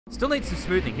Still needs some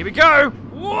smoothing. Here we go!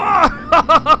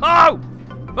 Whoa!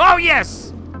 Oh,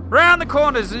 yes! Round the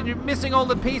corners, and you're missing all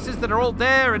the pieces that are all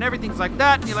there, and everything's like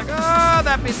that, and you're like, oh,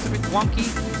 that bit's a bit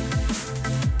wonky.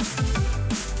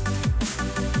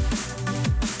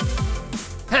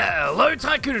 Hello,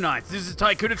 Tycoon-A-Knights. This is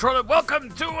Tycoon-A-Tron, and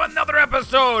welcome to another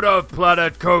episode of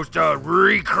Planet Coaster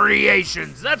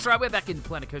Recreations. That's right, we're back in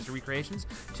Planet Coaster Recreations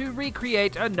to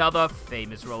recreate another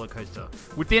famous roller coaster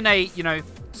within a,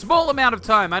 small amount of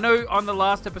time. I know on the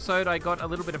last episode I got a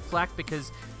little bit of flack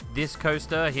because this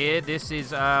coaster here, this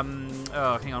is,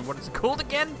 hang on, what is it called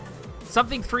again?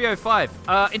 Something 305.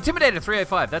 Intimidator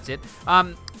 305, that's it.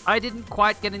 I didn't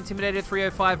quite get Intimidator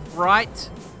 305 right.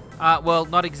 Well,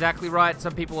 not exactly right.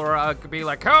 Some people are could be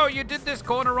like, oh, you did this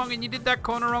corner wrong and you did that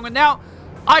corner wrong. And now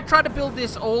I try to build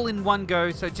this all in one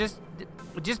go. So just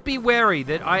be wary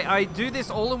that I do this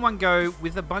all in one go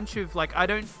with a bunch of, I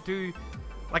don't do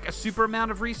like a super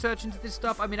amount of research into this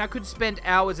stuff. I mean, I could spend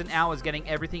hours and hours getting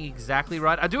everything exactly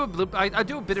right. I do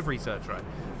a bit of research, right?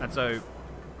 And so,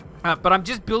 but I'm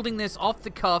just building this off the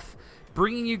cuff,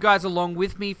 bringing you guys along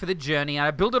with me for the journey.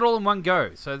 I build it all in one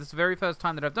go. So this is the very first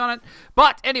time that I've done it.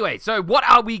 But anyway, so what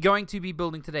are we going to be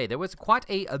building today? There was quite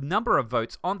a number of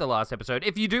votes on the last episode.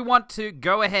 If you do want to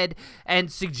go ahead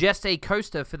and suggest a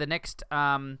coaster for the next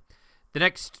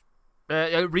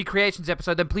recreations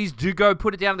episode, then please do go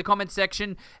put it down in the comment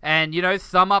section and,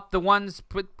 thumb up the ones,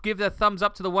 give the thumbs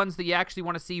up to the ones that you actually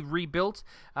want to see rebuilt,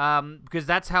 because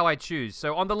that's how I choose.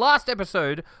 So on the last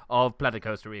episode of Planet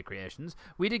Coaster Recreations,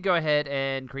 we did go ahead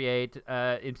and create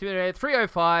Intimidator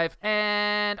 305,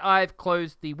 and I've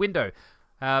closed the window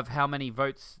of how many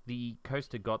votes the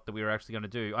coaster got that we were actually going to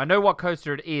do. I know what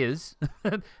coaster it is.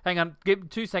 Hang on, give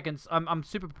 2 seconds. I'm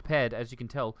super prepared, as you can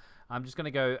tell. I'm just going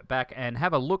to go back and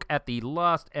have a look at the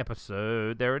last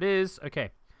episode. There it is. Okay.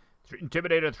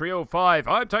 Intimidator 305.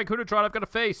 I'm Tycoon-A-Tron. I've got a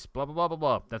face. Blah, blah, blah, blah,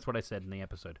 blah. That's what I said in the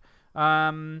episode.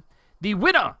 The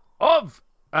winner of,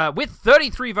 with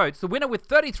 33 votes, the winner with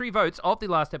 33 votes of the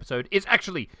last episode is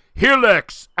actually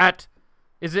Helix at,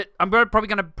 is it, I'm probably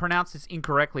going to pronounce this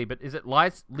incorrectly, but is it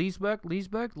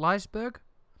Liseberg?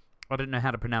 I don't know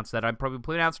how to pronounce that. I'm probably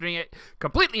pronouncing it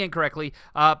completely incorrectly.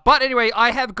 But anyway,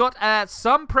 I have got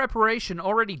some preparation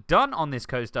already done on this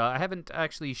coaster. I haven't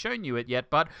actually shown you it yet,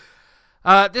 but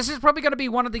this is probably going to be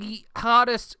one of the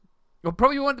hardest, or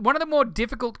probably one of the more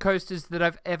difficult coasters that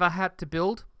I've ever had to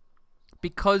build,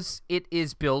 because it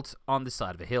is built on the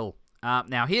side of a hill.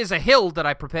 Now, here's a hill that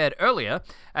I prepared earlier.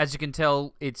 As you can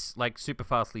tell, it's super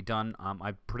fastly done.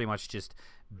 I pretty much just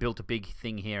built a big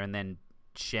thing here and then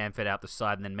chamfered out the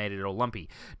side and then made it all lumpy.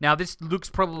 Now, this looks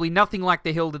probably nothing like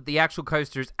the hill that the actual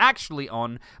coaster is actually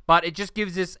on, but it just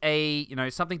gives us a,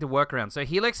 something to work around. So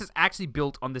Helix is actually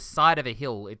built on the side of a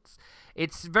hill.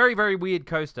 It's very, very weird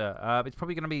coaster. It's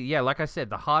probably going to be, yeah, like I said,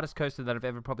 the hardest coaster that I've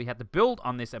ever probably had to build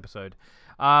on this episode.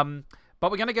 But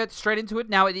we're going to get straight into it.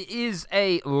 Now, it is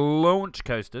a launch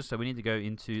coaster, so we need to go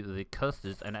into the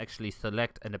coasters and actually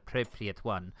select an appropriate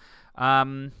one.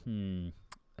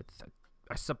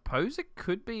 I suppose it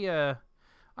could be a,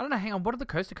 I don't know, hang on, what do the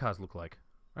coaster cars look like?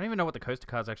 I don't even know what the coaster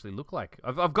cars actually look like.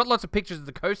 I've got lots of pictures of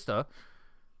the coaster.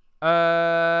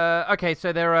 Okay,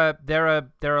 so they're a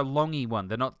longy one.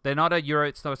 They're not a Euro,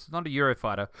 it's not a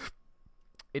Eurofighter.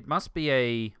 It must be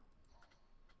a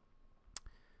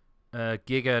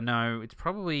Giga, no, it's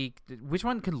probably, which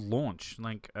one can launch? We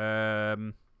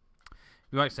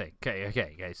might say,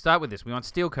 okay, start with this. We want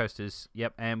steel coasters,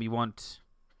 yep, and we want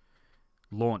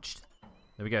launched.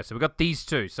 There we go. So we got these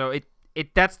two. So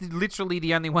that's literally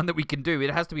the only one that we can do.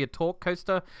 It has to be a torque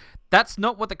coaster. That's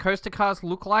not what the coaster cars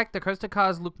look like. The coaster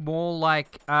cars look more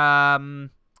like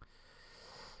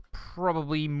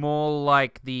probably more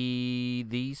like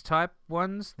these type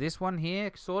ones. This one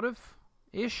here, sort of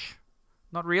ish.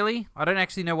 Not really. I don't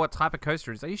actually know what type of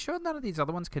coaster it is. Are you sure none of these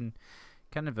other ones can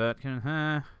invert?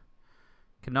 Cannot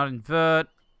invert.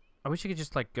 I wish you could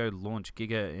just go launch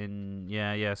Giga in,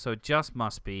 yeah. So it just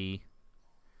must be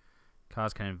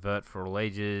cars can invert for all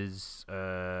ages.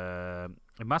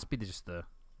 It must be just the,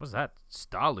 what's that?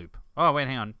 Star Loop. Oh wait,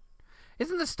 hang on.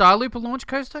 Isn't the Star Loop a launch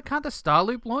coaster? Can't the Star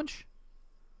Loop launch?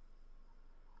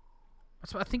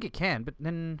 That's what I think it can, but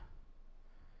then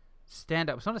stand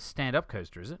up. It's not a stand up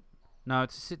coaster, is it? No,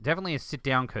 it's definitely a sit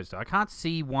down coaster. I can't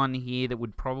see one here that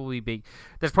would probably be.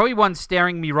 There's probably one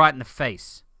staring me right in the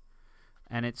face.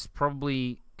 And it's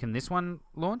probably, can this one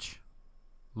launch?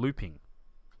 Looping.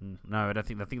 No, I don't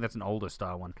think, I think that's an older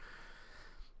style one.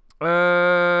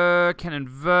 Can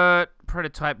invert,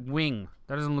 prototype wing.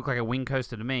 That doesn't look like a wing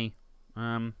coaster to me.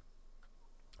 A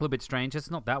little bit strange.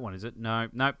 It's not that one, is it? No,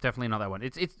 nope, definitely not that one.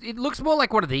 It looks more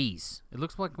like one of these. It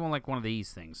looks more like one of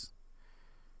these things.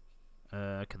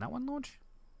 Can that one launch?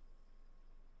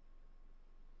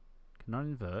 Cannot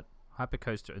invert.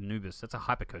 Hypercoaster Anubis. That's a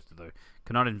hypercoaster though.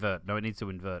 Cannot invert. No, it needs to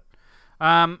invert.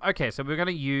 Okay, so we're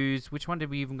gonna use, which one did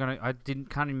we even can't even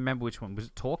remember which one. Was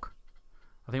it Torque?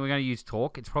 I think we're gonna use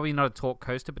Torque. It's probably not a Torque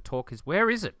coaster, but Torque is, where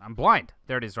is it? I'm blind.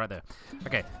 There it is right there.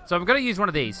 Okay, so I'm gonna use one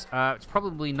of these. It's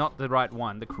probably not the right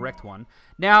one, the correct one.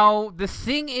 Now, the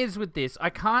thing is with this, I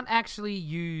can't actually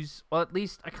use, or at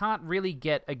least I can't really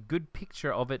get a good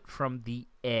picture of it from the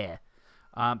air.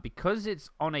 Because it's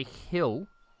on a hill,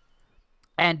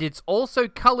 and it's also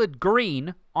colored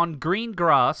green on green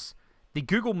grass, the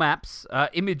Google Maps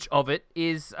image of it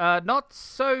is not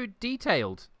so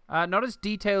detailed. Not as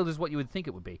detailed as what you would think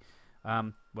it would be.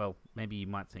 Well, maybe you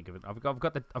might think of it. I've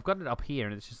got it up here,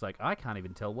 and it's just like, I can't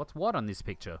even tell what's what on this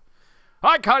picture.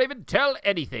 I can't even tell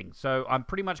anything. So I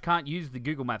pretty much can't use the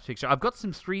Google Maps picture. I've got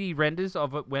some 3D renders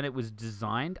of it when it was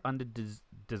designed, under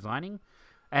designing.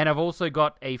 And I've also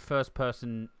got a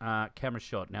first-person camera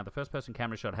shot. Now, the first-person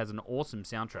camera shot has an awesome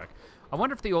soundtrack. I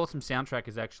wonder if the awesome soundtrack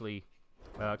is actually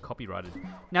copyrighted.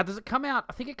 Now, does it come out?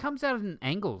 I think it comes out at an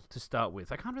angle to start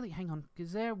with. I can't really, hang on.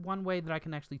 Is there one way that I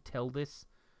can actually tell this?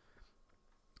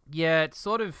 Yeah, it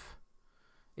sort of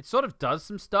does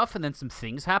some stuff, and then some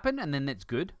things happen, and then it's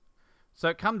good. So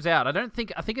it comes out. I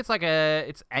think it's like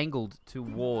it's angled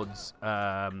towards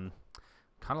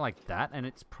kind of like that, and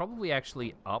it's probably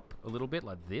actually up a little bit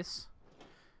like this.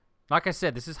 Like I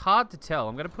said, this is hard to tell.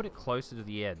 I'm going to put it closer to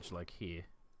the edge, like here.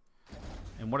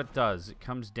 And what it does, it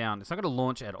comes down. It's not going to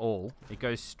launch at all. It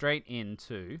goes straight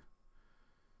into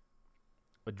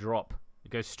a drop.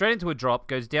 It goes straight into a drop,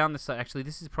 goes down the side. Actually,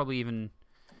 this is probably even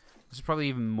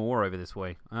more over this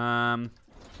way.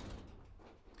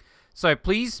 So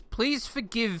please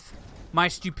forgive my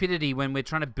stupidity when we're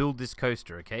trying to build this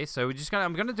coaster, okay? So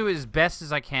I'm gonna do it as best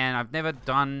as I can. I've never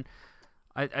done,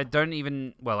 I don't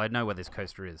even, well, I know where this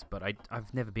coaster is, but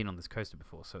I've never been on this coaster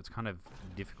before, so it's kind of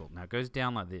difficult. Now it goes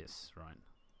down like this, right?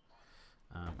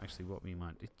 Actually, what we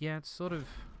might, yeah, it's sort of,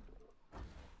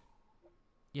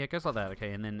 yeah, it goes like that,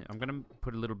 okay, and then I'm gonna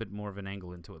put a little bit more of an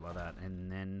angle into it like that,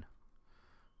 and then,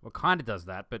 well, kind of does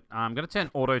that, but I'm gonna turn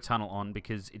auto tunnel on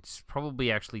because it's probably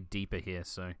actually deeper here,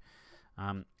 so,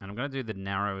 and I'm gonna do the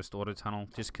narrowest auto tunnel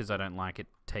just because I don't like it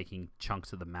taking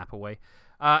chunks of the map away,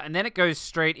 and then it goes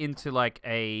straight into like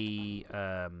a,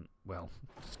 well,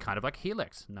 it's kind of like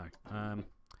Helix, no,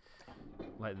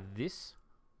 like this.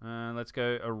 Let's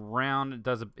go around. It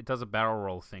does a barrel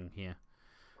roll thing here.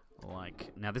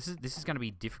 Like, now this is going to be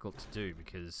difficult to do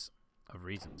because of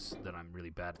reasons that I'm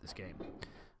really bad at this game.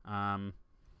 That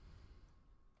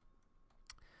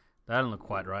doesn't look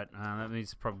quite right. That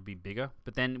needs to probably be bigger.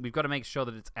 But then we've got to make sure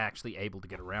that it's actually able to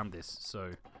get around this.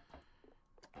 So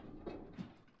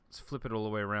let's flip it all the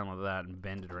way around like that and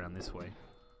bend it around this way.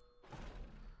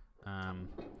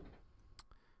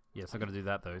 Yeah, it's not going to do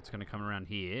that, though. It's going to come around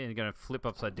here, and it's going to flip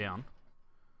upside down.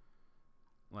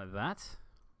 Like that.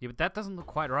 Yeah, but that doesn't look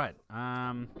quite right.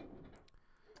 I'm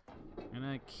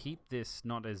going to keep this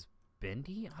not as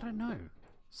bendy. I don't know.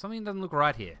 Something doesn't look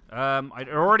right here. It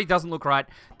already doesn't look right.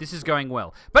 This is going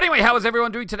well. But anyway, how is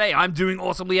everyone doing today? I'm doing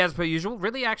awesomely as per usual.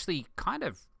 Really actually kind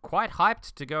of quite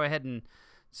hyped to go ahead and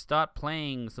start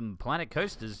playing some Planet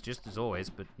Coasters, just as always,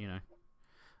 but, you know.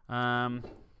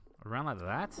 Around like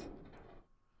that.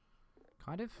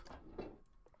 Kind of. There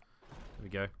we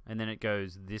go. And then it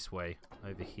goes this way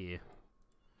over here.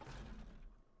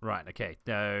 Right, okay.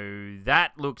 So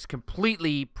that looks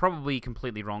probably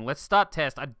completely wrong. Let's start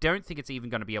test. I don't think it's even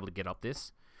going to be able to get up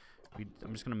this.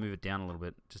 I'm just going to move it down a little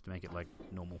bit just to make it like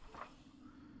normal.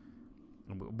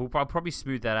 I'll probably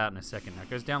smooth that out in a second. Now it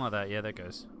goes down like that. Yeah, there it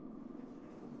goes.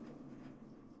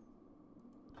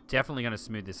 Definitely going to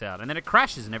smooth this out. And then it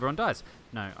crashes and everyone dies.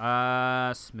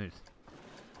 No, smooth.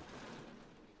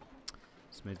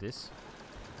 Smooth this.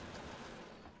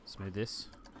 Smooth this.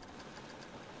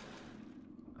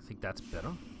 I think that's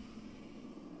better.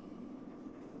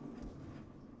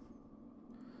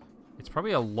 It's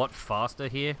probably a lot faster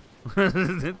here.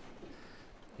 I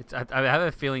have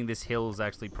a feeling this hill is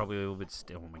actually probably a little bit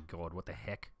still. Oh my god, what the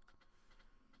heck?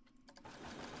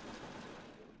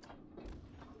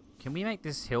 Can we make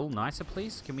this hill nicer,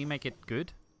 please? Can we make it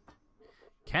good?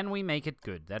 Can we make it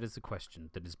good? That is the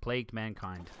question that has plagued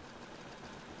mankind.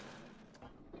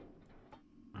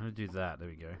 I'm going to do that. There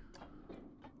we go.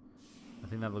 I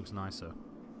think that looks nicer.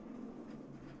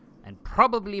 And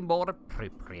probably more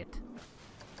appropriate.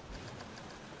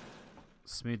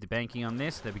 Smooth the banking on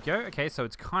this. There we go. Okay, so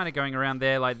it's kind of going around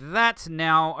there like that.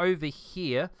 Now, over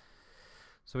here.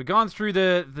 So we've gone through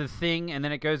the thing, and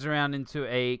then it goes around into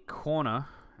a corner,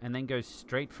 and then goes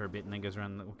straight for a bit, and then goes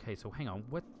around. Okay, so hang on.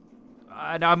 What?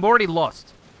 No, I'm already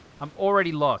lost. I'm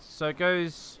already lost. So it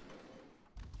goes...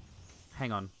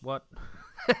 Hang on. What?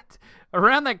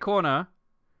 Around that corner.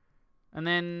 And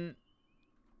then...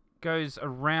 goes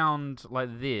around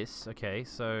like this. Okay,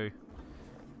 so...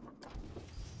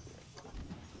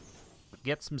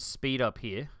 get some speed up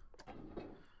here.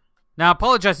 Now, I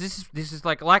apologize. This is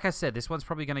like I said, this one's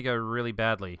probably going to go really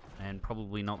badly and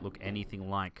probably not look anything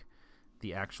like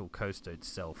the actual coaster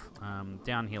itself.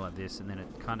 Down here like this, and then it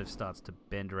kind of starts to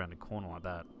bend around a corner like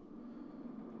that.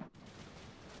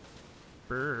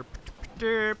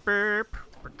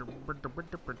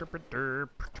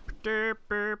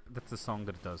 That's the song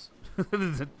that it does.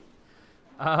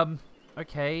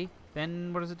 Okay,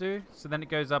 then what does it do? So then it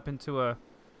goes up into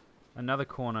another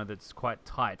corner that's quite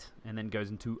tight, and then goes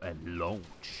into a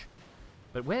launch.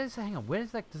 But where's hang on?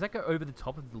 Where's that? Does that go over the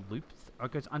top of the loop? Or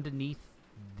it goes underneath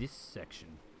this section?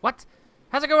 What?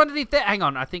 How's it go underneath there? Hang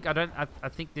on. I think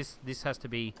this has to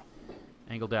be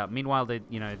angled out. Meanwhile, the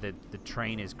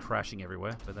train is crashing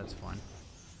everywhere, but that's fine.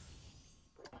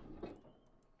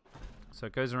 So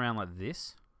it goes around like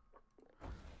this.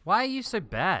 Why are you so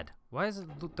bad? Why does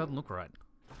it doesn't look right?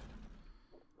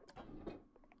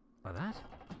 Like that?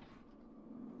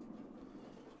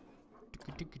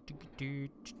 I've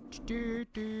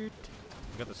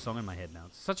got the song in my head now.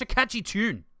 It's such a catchy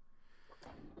tune.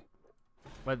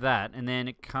 Like that, and then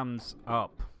it comes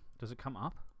up. Does it come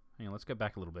up? Hang on, let's go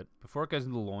back a little bit. Before it goes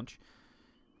into the launch,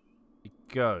 it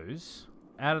goes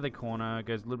out of the corner,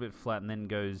 goes a little bit flat, and then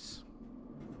goes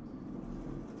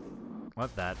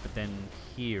like that. But then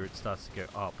here it starts to go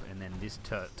up, and then this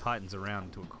tightens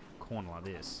around to a corner like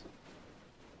this.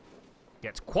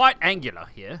 Gets quite angular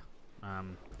here.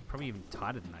 Probably even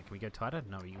tighter than that. Can we go tighter?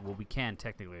 No, we can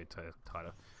technically go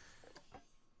tighter.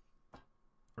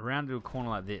 Around to a corner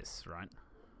like this, right?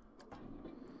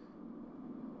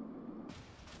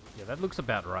 Yeah, that looks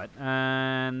about right.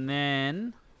 And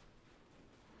then...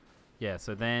 yeah,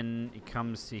 so then it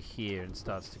comes to here and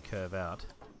starts to curve out.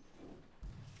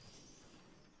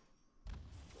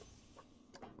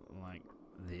 Like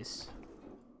this.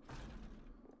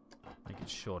 Make it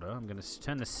shorter. I'm going to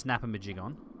turn the snap-a-majig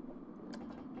on.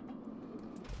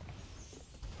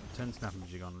 Turn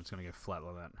snap-a-majig on, it's going to go flat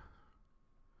like that.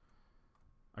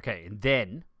 Okay, and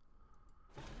then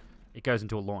it goes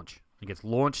into a launch. It gets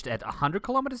launched at 100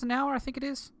 kilometers an hour, I think it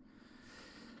is.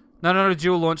 No, not a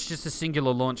dual launch, just a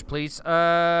singular launch, please.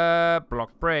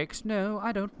 Block brakes. No,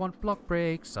 I don't want block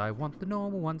brakes. I want the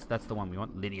normal ones. That's the one we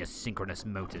want. Linear synchronous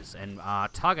motors. And our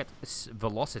target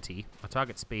velocity, our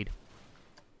target speed,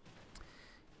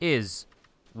 is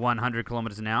 100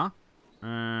 kilometers an hour.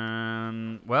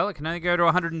 Well, it can only go to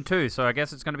 102, so I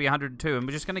guess it's going to be 102, and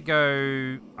we're just going to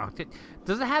go... oh,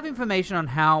 does it have information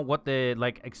on what the,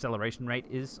 acceleration rate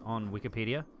is on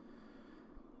Wikipedia?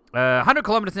 100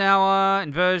 kilometers an hour,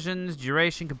 inversions,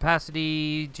 duration,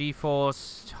 capacity,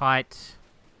 g-force, height.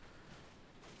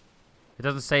 It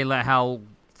doesn't say how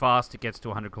fast it gets to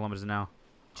 100 kilometers an hour.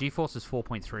 G-force is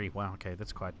 4.3. Wow, okay,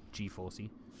 that's quite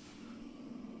g-forcey.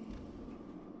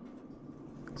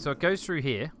 So it goes through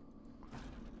here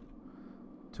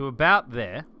to about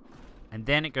there, and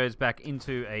then it goes back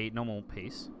into a normal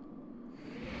piece.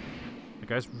 It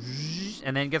goes,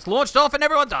 and then gets launched off, and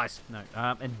everyone dies. No,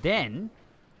 and then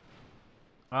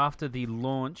after the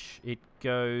launch, it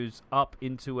goes up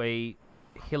into a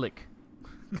Helix.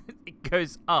 It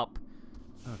goes up.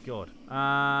 Oh god.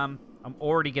 I'm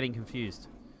already getting confused.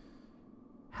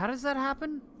 How does that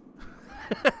happen?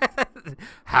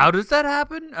 How does that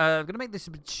happen? I'm gonna make this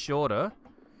a bit shorter.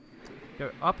 Go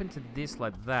up into this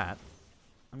like that.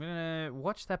 I'm gonna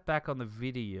watch that back on the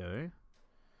video.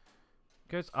 It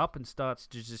goes up and starts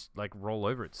to just roll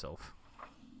over itself.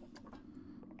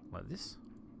 Like this.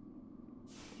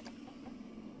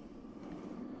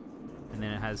 And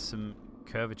then it has some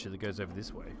curvature that goes over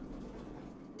this way.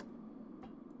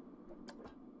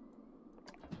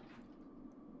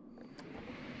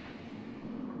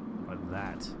 Like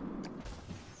that.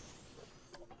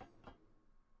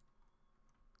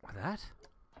 That?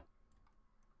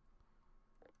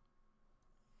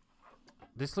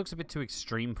 This looks a bit too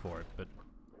extreme for it, but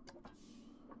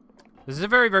this is a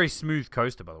very, very smooth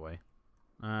coaster, by the way.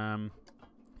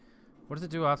 What does it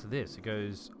do after this? It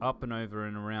goes up and over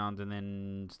and around and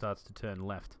then starts to turn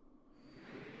left.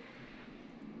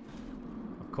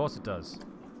 Of course it does.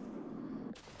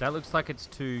 That looks like it's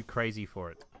too crazy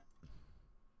for it.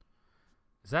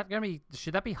 Is that gonna be...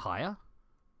 should that be higher?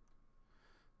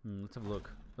 Let's have a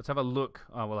look. Let's have a look.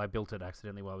 Oh, well, I built it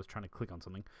accidentally while I was trying to click on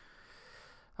something.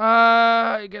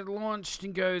 It gets launched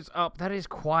and goes up. That is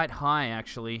quite high,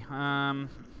 actually.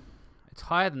 It's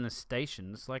higher than the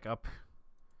station. It's like up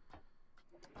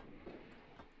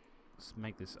Let's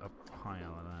make this up higher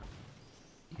like that.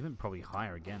 Even probably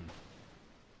higher again.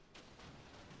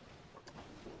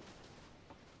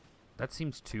 That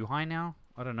seems too high now.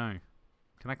 I don't know.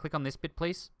 Can I click on this bit,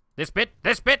 please? This bit!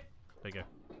 This bit! There you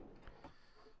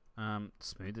go.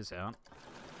 Smooth this out.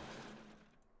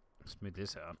 Smooth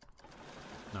this out.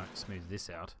 No, smooth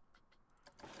this out.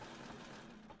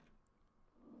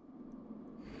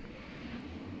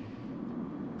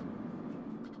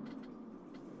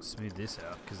 Smooth this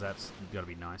out, because that's got to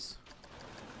be nice.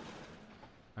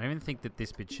 I don't even think that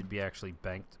this bit should be actually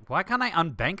banked. Why can't I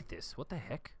unbank this? What the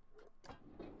heck?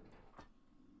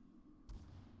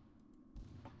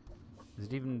 Is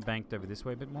it even banked over this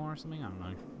way a bit more or something? I don't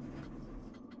know.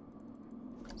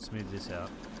 Smooth this out.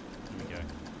 There we go.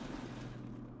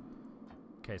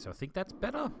 Okay, so I think that's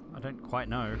better. I don't quite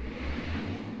know.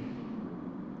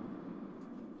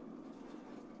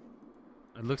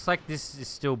 It looks like this is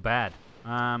still bad.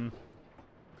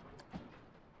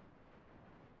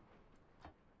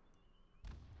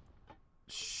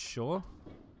 Sure.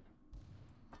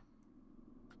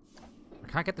 I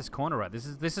can't get this corner right.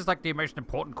 This is like the most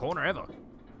important corner ever.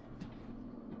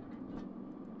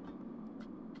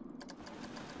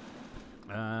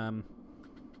 I'm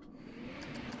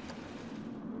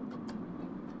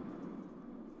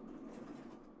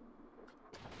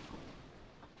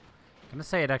gonna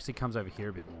say it actually comes over here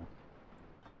a bit more.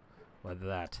 Like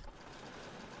that.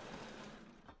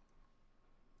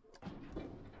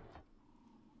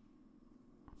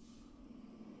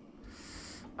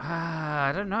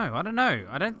 I don't know. I don't know.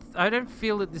 I don't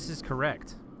feel that this is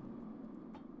correct.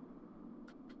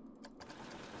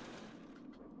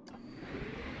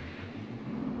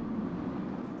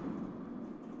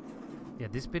 Yeah,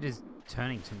 this bit is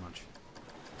turning too much.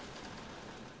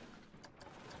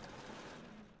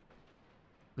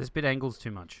 This bit angles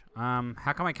too much.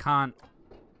 How come I can't...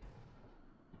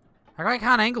 How come I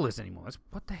can't angle this anymore?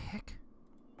 What the heck?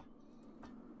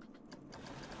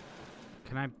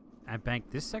 Can I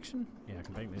bank this section? Yeah, I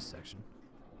can bank this section.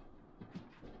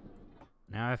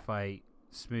 Now if I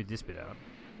smooth this bit out.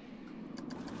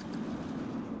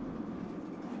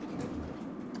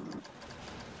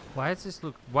 Why does this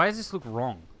look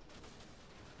wrong?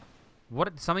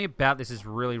 Something about this is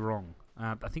really wrong.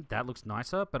 I think that looks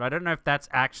nicer, but I don't know if that's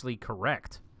actually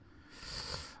correct.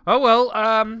 Oh well,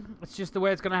 it's just the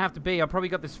way it's gonna have to be. I probably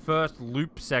got this first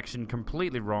loop section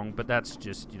completely wrong, but that's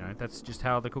just, you know, that's just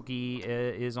how the cookie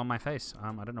is on my face.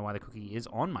 I don't know why the cookie is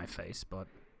on my face, but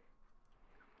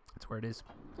that's where it is.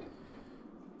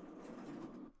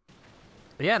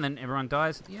 But yeah, and then everyone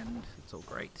dies at the end. It's all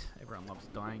great. Everyone loves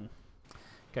dying.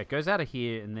 Okay, it goes out of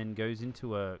here and then goes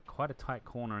into quite a tight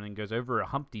corner and then goes over a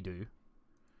Humpty-Doo.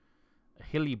 A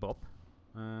hilly bop.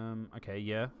 Okay,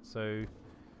 yeah. So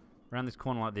around this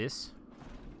corner like this.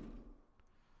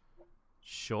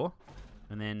 Sure.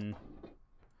 And then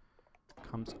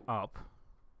comes up.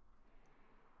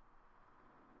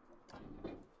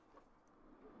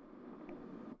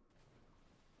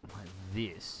 Like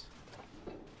this.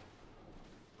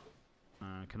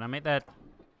 Can I make that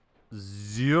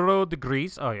 0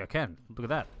 degrees? Oh, yeah, I can. Look at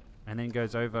that. And then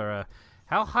goes over...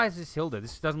 how high is this hill, though?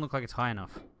 This doesn't look like it's high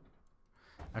enough.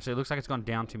 Actually, it looks like it's gone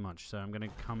down too much. So I'm going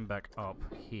to come back up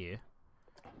here.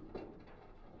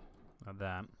 Like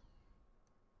that.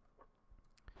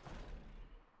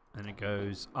 And it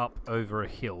goes up over a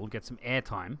hill. Get some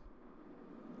airtime.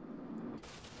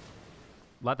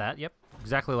 Like that, yep.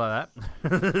 Exactly like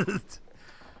that.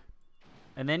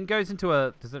 And then goes into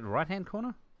a... Is it a right-hand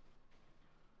corner?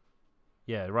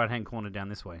 Yeah, right-hand corner down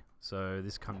this way. So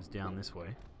this comes down this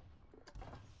way.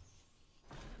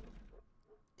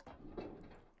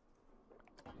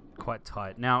 Quite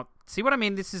tight. Now, see what I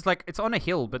mean? This is like, it's on a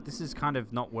hill, but this is kind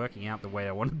of not working out the way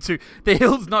I wanted to. The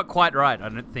hill's not quite right, I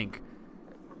don't think.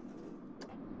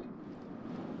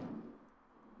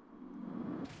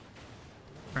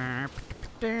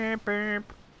 Okay,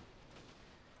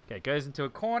 it goes into a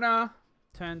corner,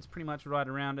 turns pretty much right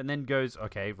around, and then goes,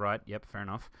 okay, right, yep, fair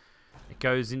enough. It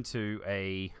goes into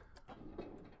a...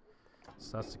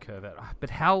 Starts to curve out.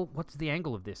 But how... What's the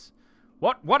angle of this?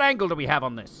 What angle do we have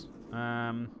on this?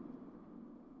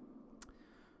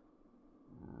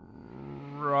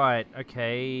 Right,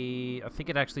 okay. I think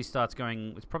it actually starts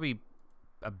going... It's probably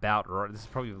about right. This is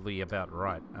probably about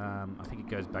right. I think it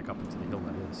goes back up into the hill,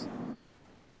 that is.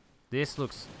 This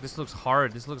looks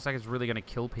horrid. This looks like it's really going to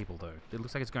kill people, though. It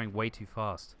looks like it's going way too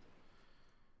fast.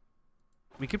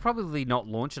 We could probably not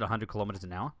launch at 100 kilometers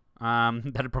an hour.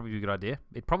 That'd probably be a good idea.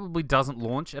 It probably doesn't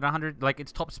launch at 100. Like,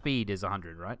 its top speed is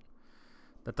 100, right?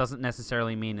 That doesn't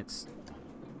necessarily mean its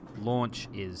launch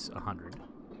is 100.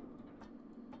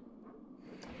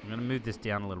 going to move this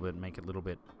down a little bit and make it a little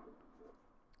bit...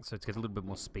 So it's get a little bit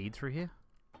more speed through here.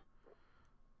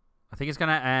 I think it's going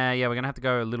to... yeah, we're going to have to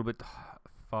go a little bit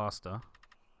faster.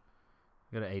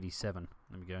 Go to 87.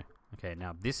 There we go. Okay,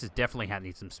 now this is definitely how it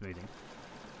needs some smoothing.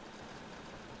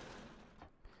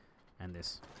 And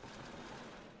this.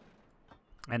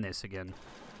 And this again.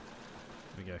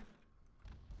 There we go.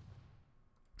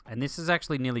 And this is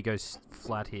actually nearly goes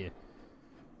flat here.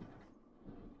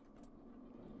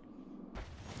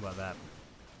 Like that.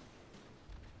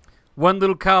 One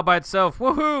little car by itself.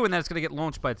 Woohoo! And then it's going to get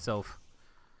launched by itself.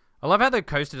 I love how the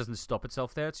coaster doesn't stop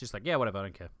itself there. It's just like, yeah, whatever, I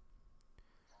don't care.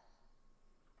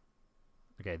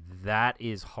 Okay, that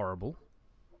is horrible.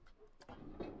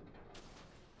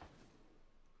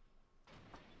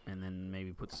 And then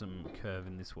maybe put some curve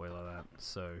in this way like that.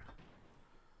 So...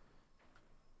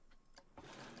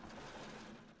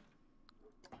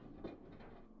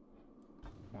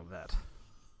 Like that.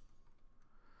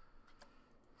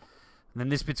 And then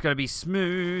this bit's going to be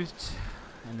smoothed.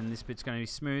 And then this bit's going to be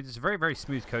smooth. It's a very, very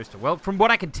smooth coaster. Well, from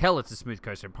what I can tell, it's a smooth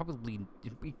coaster. Probably,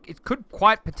 it could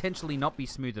quite potentially not be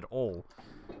smooth at all.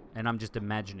 And I'm just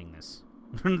imagining this.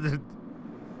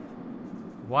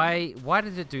 Why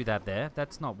did it do that there?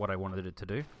 That's not what I wanted it to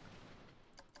do.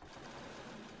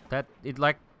 It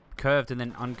like curved and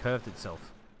then uncurved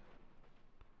itself.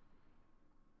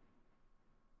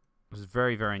 It was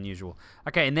very, very unusual.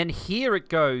 Okay, and then here it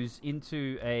goes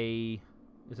into a...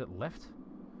 Is it left?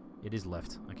 It is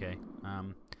left. Okay.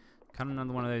 Kind of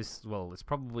another one of those... Well, it's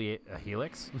probably a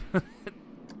Helix.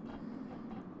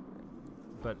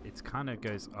 But it kind of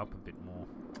goes up a bit more.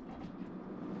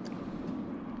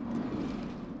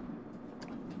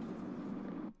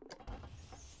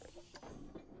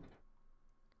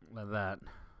 Like that.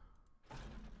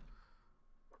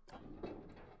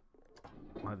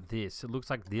 Like this. It looks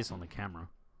like this on the camera.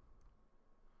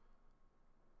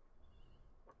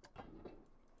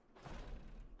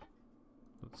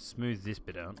 Let's smooth this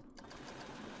bit out.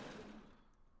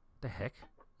 The heck?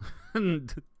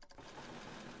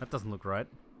 That doesn't look right.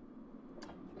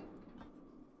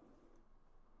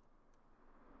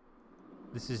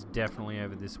 This is definitely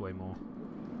over this way more.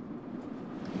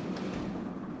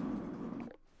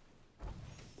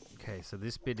 Okay, so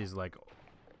this bit is like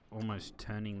almost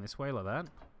turning this way like that.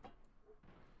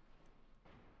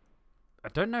 I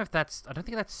don't know if that's... I don't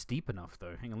think that's steep enough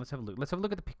though. Hang on, let's have a look. Let's have a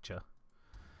look at the picture.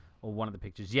 Or one of the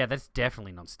pictures. Yeah, that's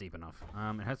definitely not steep enough.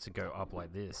 It has to go up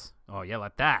like this. Oh yeah,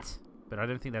 like that. But I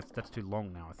don't think that's too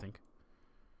long now, I think.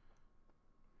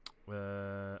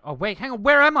 Oh wait, hang on.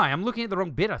 Where am I? I'm looking at the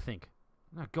wrong bit, I think.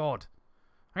 Oh god.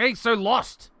 I'm getting so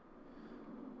lost.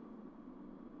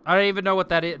 I don't even know what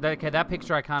that is. Okay, that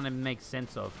picture I can't even make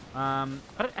sense of.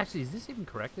 Actually, is this even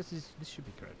correct? This should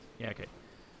be correct. Yeah, okay.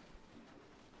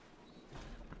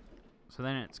 So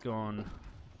then it's gone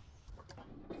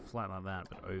flat like that,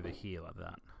 but over here like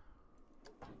that.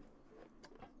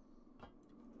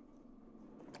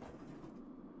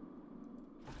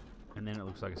 And then it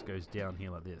looks like it goes down here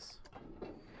like this.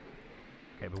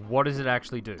 Okay, but what does it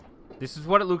actually do? This is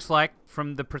what it looks like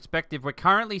from the perspective we're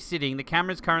currently sitting. The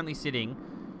camera's currently sitting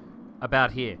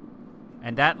about here.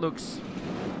 And that looks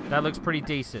pretty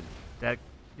decent. It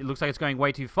looks like it's going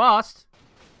way too fast,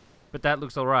 but that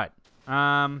looks alright.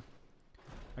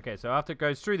 Okay, so after it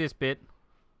goes through this bit,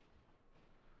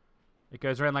 it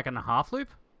goes around like in a half loop.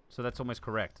 So that's almost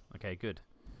correct. Okay, good.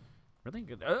 Really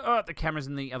good. Oh, the camera's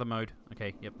in the other mode.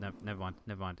 Okay, yep, never mind.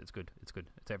 Never mind. It's good. It's good.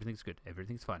 Everything's good.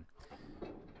 Everything's fine.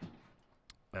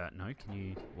 No, can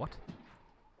you... What?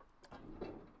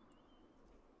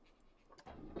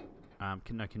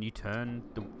 Can you turn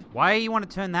the... Why do you want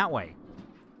to turn that way?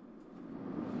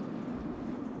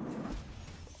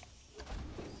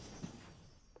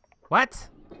 What?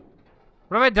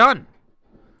 What have I done?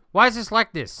 Why is this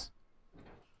like this?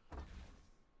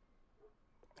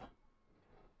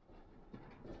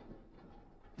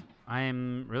 I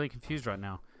am really confused right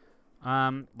now.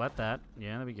 Let that.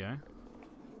 Yeah, there we go.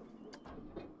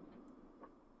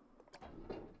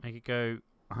 Make it go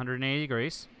 180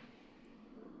 degrees.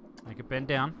 Make it bend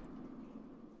down.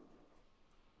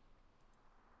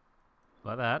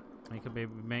 Like that. Make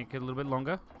it a little bit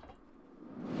longer.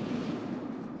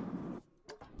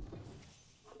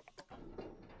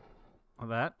 Like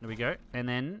that. There we go. And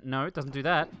then, no, it doesn't do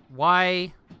that.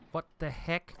 Why? What the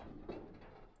heck?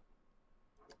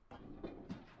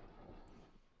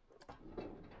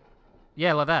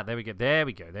 Yeah, like that. There we go. There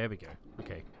we go. There we go.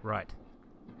 Okay, right.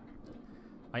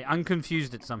 I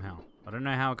unconfused it somehow. I don't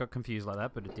know how it got confused like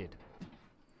that, but it did.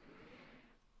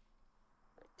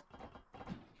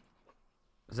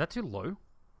 Is that too low?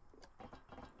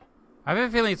 I have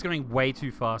a feeling it's going way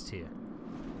too fast here.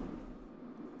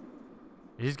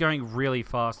 It is going really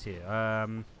fast here.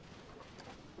 Well,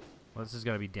 this is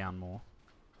going to be down more.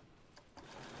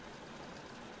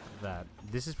 That.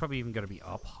 This is probably even going to be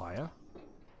up higher.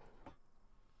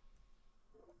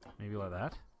 Maybe like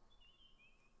that.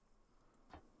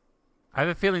 I have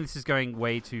a feeling this is going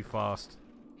way too fast.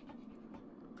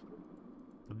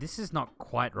 This is not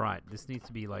quite right. This needs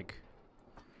to be like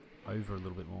over a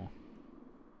little bit more.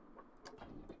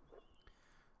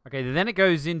 Okay, then it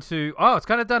goes into... Oh, it's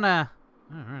kind of done a...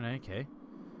 Oh, right, okay.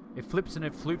 It flips and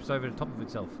it floops over the top of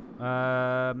itself.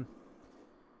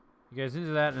 It goes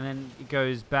into that and then it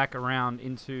goes back around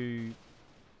into...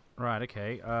 Right,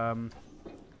 okay.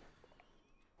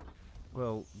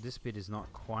 Well, this bit is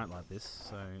not quite like this,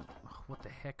 so... Oh, what the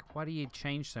heck? Why do you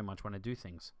change so much when I do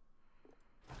things?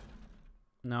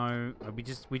 No,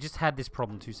 we just had this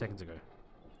problem 2 seconds ago.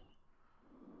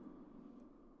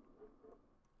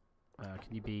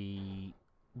 Can you be...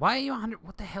 Why are you 100...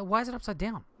 What the hell? Why is it upside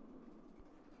down?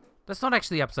 That's not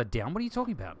actually upside down. What are you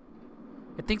talking about?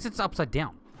 It thinks it's upside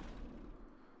down.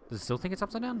 Does it still think it's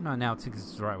upside down? No, now it thinks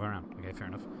it's the right way around. Okay, fair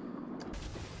enough.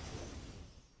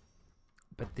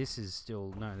 But this is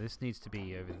still... No, this needs to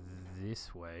be over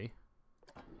this way.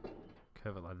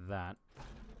 Curve it like that.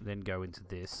 Then go into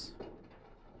this.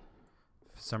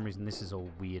 For some reason, this is all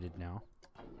weirded now.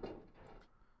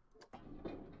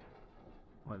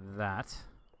 Like that.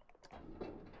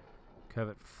 Curve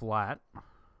it flat.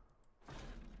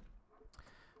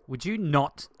 Would you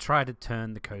not try to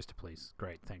turn the coaster, please?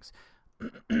 Great, thanks.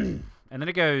 And then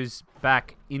it goes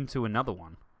back into another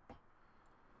one.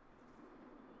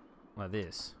 Like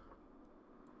this.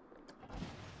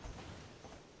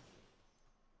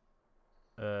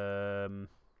 Right,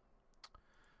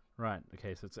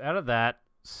 okay, so it's out of that,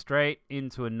 straight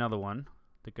into another one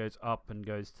that goes up and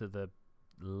goes to the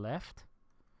left.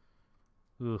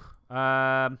 Ugh.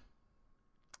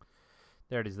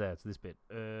 There it is there, it's this bit.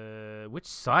 Which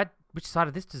side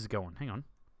of this does it go on? Hang on.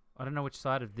 I don't know which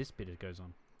side of this bit it goes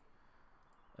on.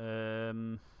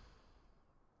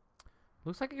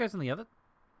 Looks like it goes on the other...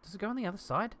 Does it go on the other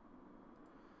side?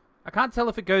 I can't tell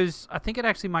if it goes... I think it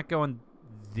actually might go on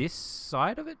this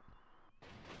side of it.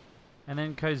 And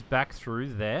then goes back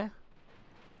through there.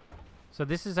 So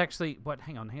this is actually... What?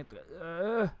 Hang on.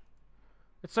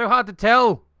 It's so hard to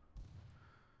tell.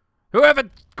 Whoever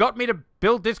got me to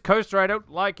build this coaster, I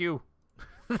don't like you.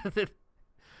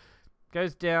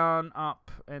 Goes down,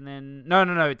 up, and then... No.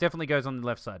 It definitely goes on the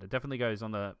left side. It definitely goes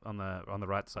on the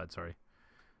right side, sorry.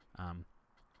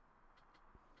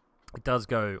 It does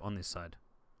go on this side.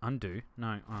 Undo?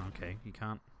 No. Oh, okay. You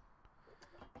can't.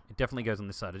 It definitely goes on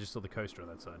this side. I just saw the coaster on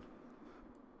that side.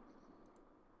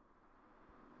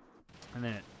 And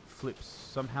then it flips.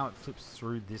 Somehow it flips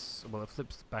through this... Well, it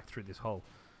flips back through this hole.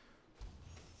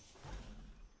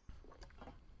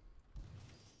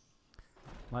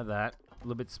 Like that. A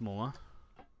little bit smaller.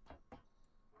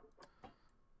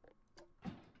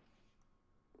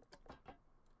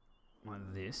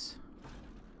 Like this.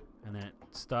 And then it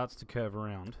starts to curve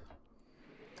around.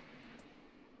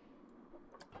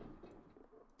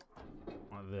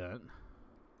 Like that.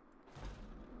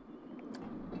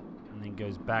 And then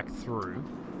goes back through.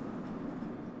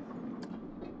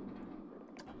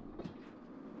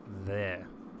 There.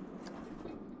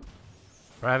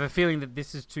 But I have a feeling that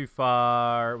this is too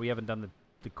far. We haven't done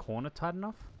the corner tight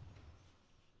enough.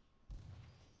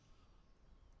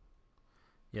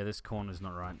 Yeah, this corner's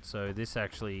not right. So this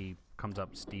actually comes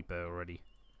up steeper already.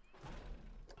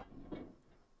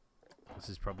 This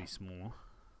is probably small.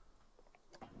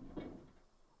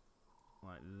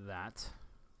 Like that.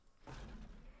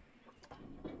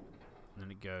 And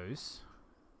then it goes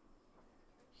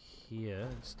here.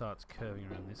 It starts curving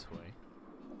around this way.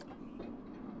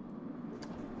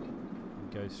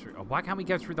 And goes through. Oh, why can't we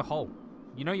go through the hole?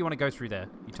 You know you want to go through there.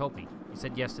 You told me. You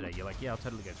said yesterday. You're like, yeah, I'll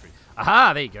totally go through.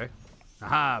 Aha! There you go.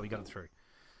 Aha! We got it through.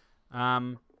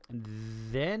 And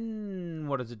then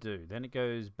what does it do? Then it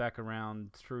goes back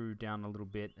around, through, down a little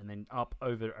bit, and then up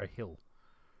over a hill.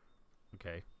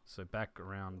 Okay, so back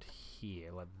around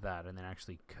here like that, and then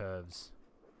actually curves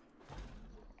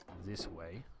this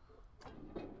way.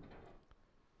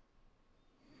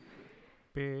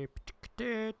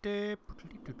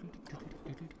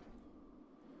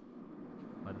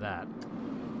 Like that.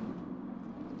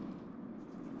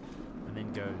 And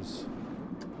then goes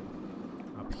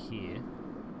up here.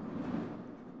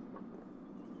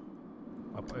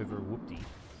 Up over a whoopty.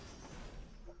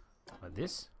 Like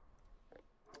this.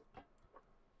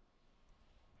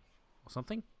 Or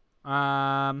something.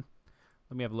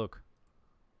 Let me have a look.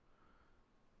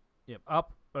 Yep,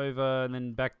 up, over, and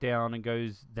then back down, and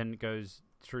goes. Then it goes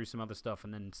through some other stuff,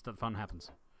 and then fun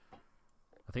happens.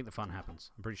 I think the fun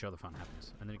happens. I'm pretty sure the fun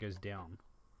happens. And then it goes down.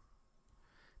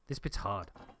 This bit's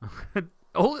hard.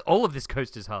 all of this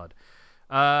coaster is hard.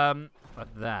 But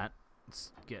that,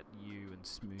 let's get you and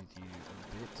smooth you a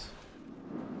bit.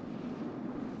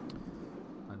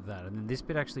 Like that. And then this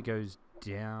bit actually goes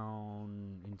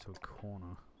down into a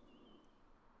corner.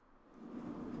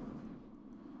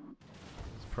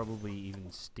 It's probably even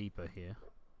steeper here.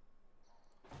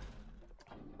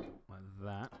 Like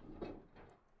that.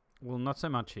 Well, not so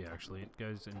much here, actually. It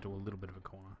goes into a little bit of a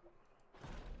corner.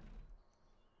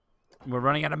 We're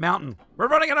running out of mountain. We're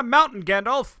running out of mountain,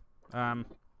 Gandalf! Probably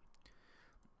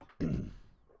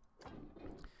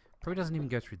doesn't even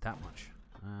go through that much.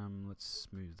 Let's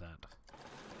smooth that.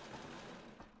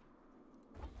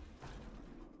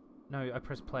 No, I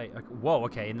press play. Okay, whoa,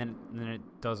 okay, and then it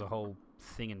does a whole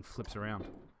thing and flips around.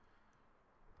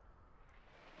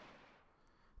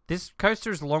 This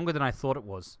coaster is longer than I thought it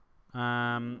was.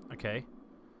 Okay.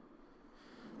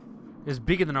 It's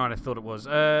bigger than I thought it was.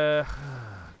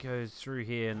 Goes through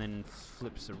here and then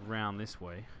flips around this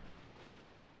way.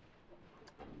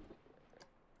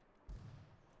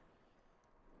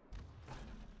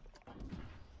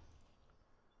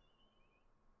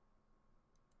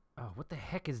 Oh, what the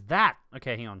heck is that?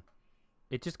 Okay, hang on.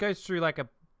 It just goes through like a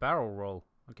barrel roll.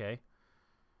 Okay.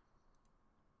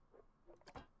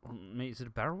 Is it a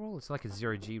barrel roll? It's like a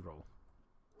 0G roll.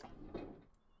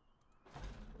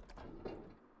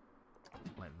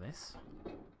 Like this.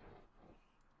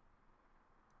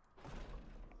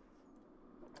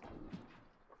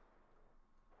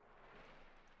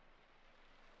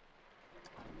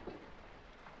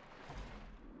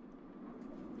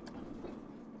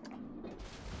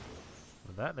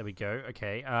 That. There we go.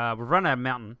 Okay. We've run out of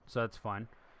mountain, so that's fine.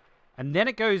 And then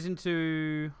it goes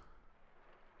into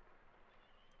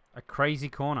a crazy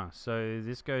corner. So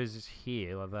this goes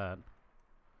here, like that.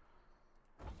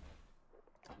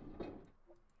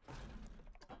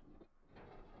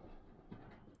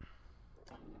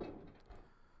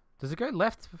 Does it go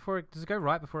left before it... Does it go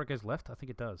right before it goes left? I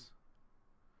think it does.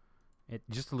 It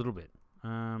just a little bit.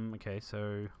 Okay,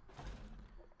 so...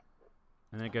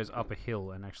 And then it goes up a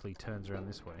hill and actually turns around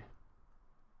this way.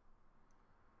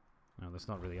 No, that's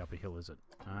not really up a hill, is it?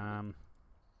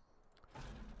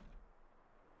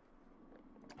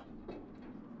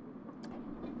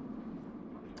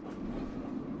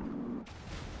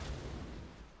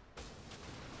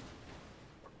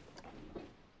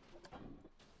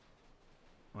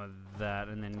 Like that,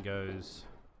 and then goes...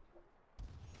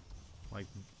 Like,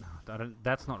 I don't.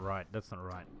 That's not right. That's not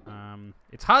right.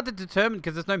 It's hard to determine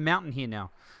because there's no mountain here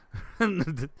now.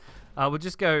 We'll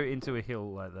just go into a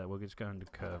hill like that. We'll just go into a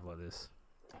curve like this,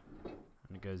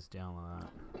 and it goes down like that.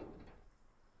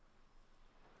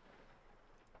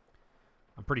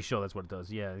 I'm pretty sure that's what it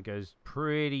does. Yeah, it goes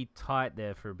pretty tight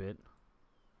there for a bit,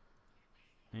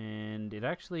 and it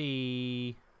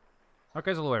actually. Oh, it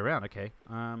goes all the way around. Okay.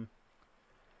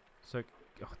 So.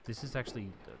 Oh, this is actually...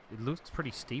 It looks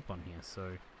pretty steep on here,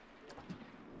 so...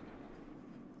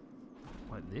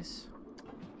 Like this?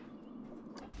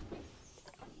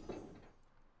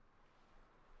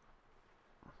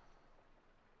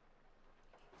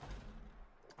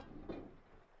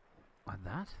 Like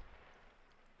that?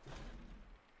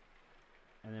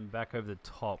 And then back over the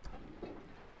top.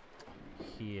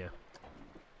 Here.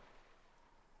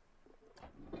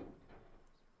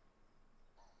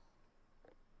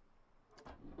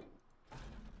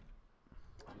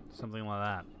 Something like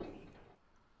that.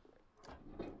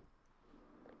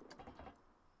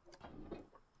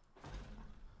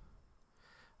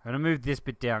 I'm going to move this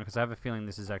bit down because I have a feeling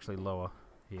this is actually lower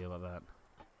here like that.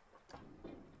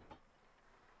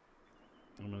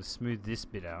 I'm going to smooth this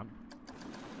bit out.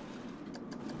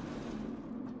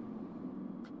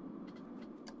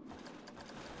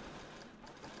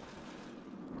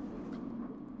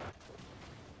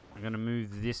 I'm going to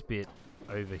move this bit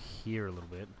over here a little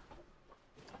bit.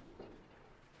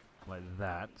 Like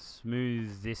that.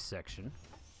 Smooth this section.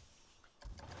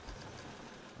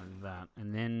 Like that.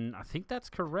 And then I think that's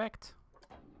correct.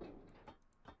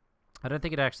 I don't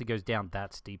think it actually goes down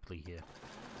that steeply here.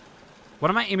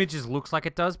 One of my images looks like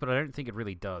it does, but I don't think it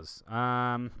really does.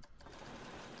 Well,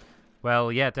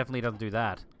 yeah, it definitely doesn't do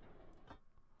that.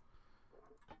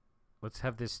 Let's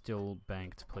have this still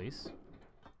banked, please.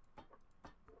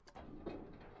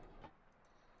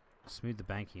 Smooth the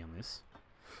banking on this.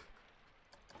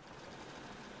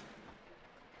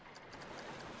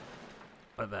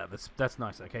 Like that. That's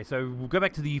nice. Okay, so we'll go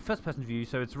back to the first-person view.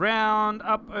 So it's round,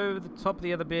 up over the top of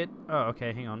the other bit. Oh,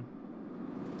 okay, hang on.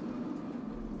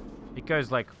 It goes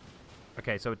like...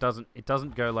 Okay, so it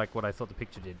doesn't go like what I thought the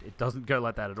picture did. It doesn't go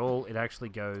like that at all. It actually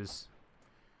goes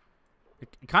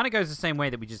It kind of goes the same way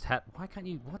that we just had. Why can't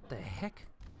you? What the heck?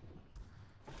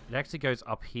 It actually goes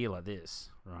up here like this,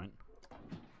 right?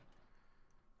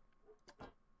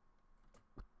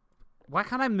 Why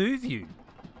can't I move you?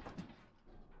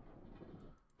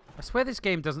 I swear this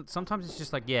game doesn't... Sometimes it's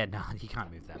just like, yeah, nah, you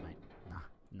can't move that, mate.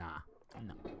 Nah.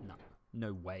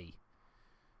 No way.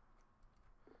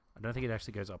 I don't think it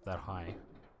actually goes up that high.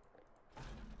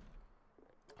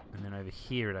 And then over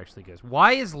here it actually goes...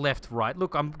 Why is left right?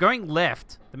 Look, I'm going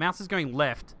left. The mouse is going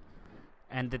left.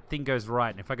 And the thing goes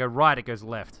right. And if I go right, it goes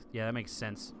left. Yeah, that makes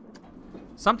sense.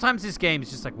 Sometimes this game is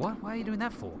just like, what? Why are you doing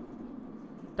that for?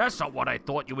 That's not what I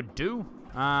thought you would do.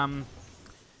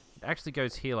 It actually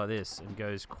goes here like this and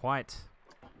goes quite...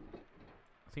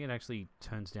 I think it actually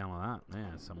turns down like that.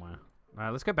 Yeah, somewhere.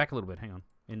 Alright, let's go back a little bit. Hang on.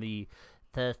 In the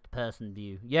first-person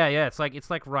view. Yeah, it's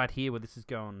like right here where this is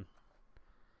going...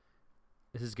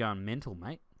 This is going mental,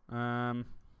 mate. Make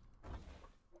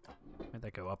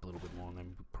that go up a little bit more and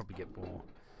then we'll probably get more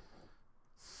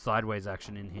sideways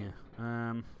action in here.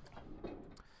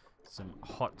 Some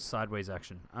hot sideways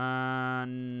action.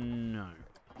 No.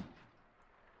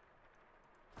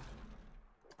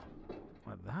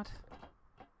 Like that?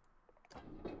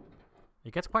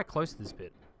 It gets quite close to this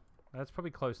bit. That's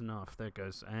probably close enough. There it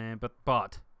goes.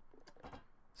 But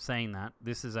saying that,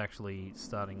 this is actually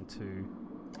starting to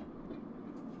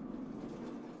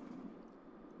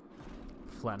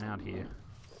flatten out here.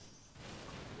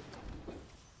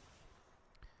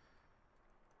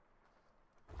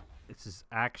 This is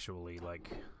actually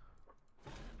like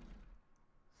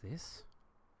this,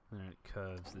 and then it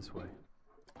curves this way.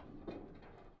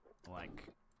 Like,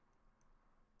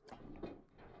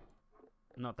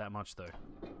 not that much though.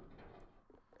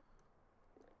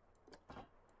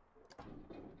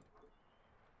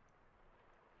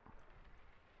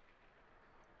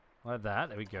 Like that,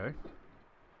 there we go.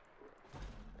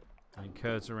 And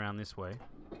curves around this way.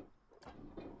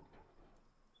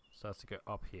 Starts to go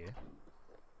up here.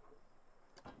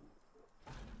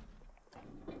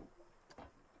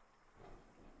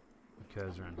 And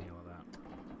curves around here like that.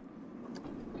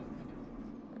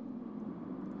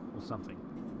 Or something.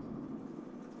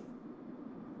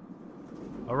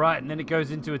 Alright, and then it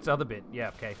goes into its other bit. Yeah,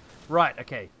 okay. Right,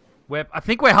 okay. I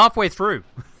think we're halfway through.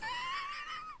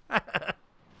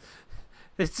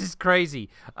 This is crazy.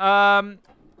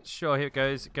 Sure, here it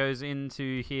goes. It goes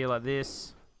into here like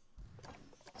this.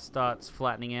 Starts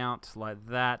flattening out like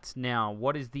that. Now,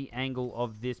 what is the angle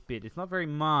of this bit? It's not very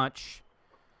much.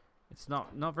 It's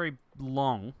not very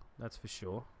long, that's for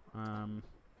sure.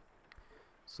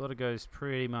 Sort of goes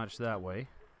pretty much that way.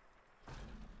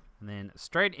 And then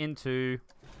straight into,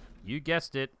 you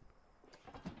guessed it.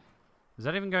 Is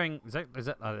that even going, is that,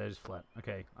 oh, that is flat.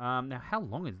 Okay. Now how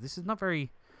long is this? Is not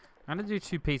very, I'm going to do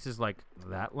two pieces like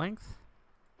that length.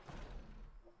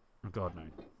 Oh god, no.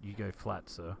 You go flat,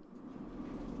 sir.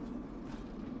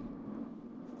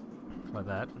 Like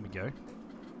that. Let me go.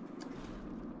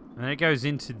 And then it goes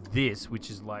into this,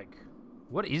 which is like...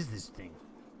 What is this thing?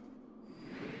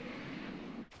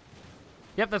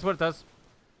 Yep, that's what it does.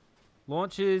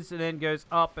 Launches and then goes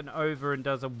up and over and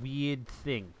does a weird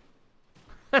thing.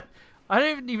 I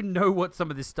don't even know what some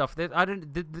of this stuff...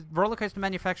 The roller coaster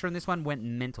manufacturer in this one went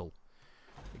mental.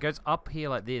 It goes up here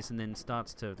like this and then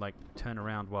starts to like turn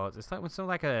around while it's like sort of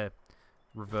like a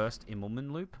reversed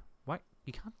Immelman loop. Why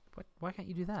you can't? Why can't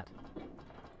you do that?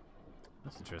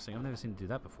 That's interesting. I've never seen it do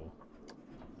that before.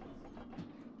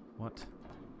 What?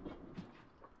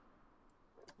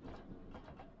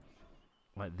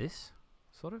 Like this,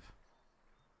 sort of.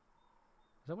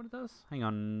 Is that what it does? Hang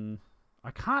on,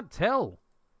 I can't tell.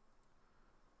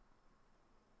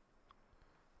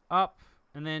 Up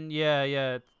and then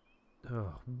yeah.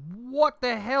 Ugh. What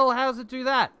the hell? How does it do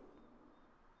that?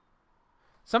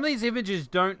 Some of these images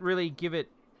don't really give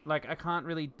it, like, I can't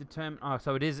really determine. Oh,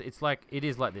 so it is like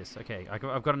this. Okay,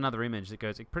 I've got another image that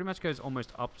goes, it pretty much goes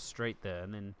almost up straight there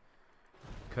and then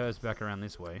curves back around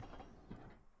this way.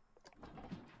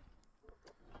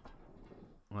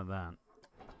 Like that.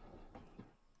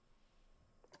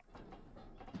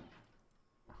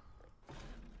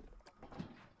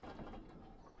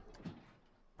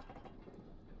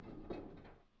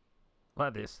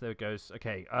 Like this. There it goes.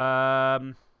 Okay.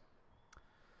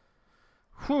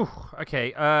 Whew.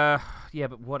 Okay. Yeah,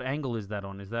 but what angle is that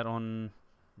on? Is that on...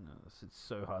 No, it's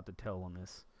so hard to tell on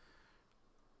this.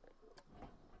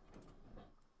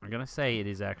 I'm going to say it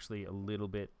is actually a little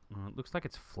bit... it looks like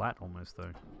it's flat almost,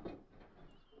 though.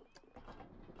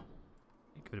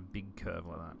 Give it a big curve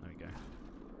like that. There we go.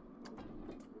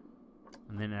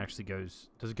 And then it actually goes...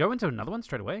 Does it go into another one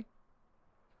straight away?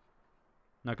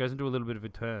 No, it goes into a little bit of a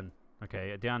turn.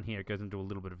 Okay, down here it goes into a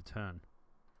little bit of a turn.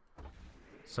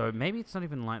 So maybe it's not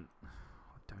even like...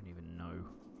 I don't even know.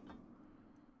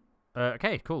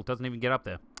 Okay, cool. Doesn't even get up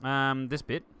there. This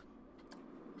bit.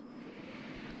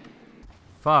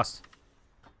 Fast.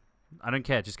 I don't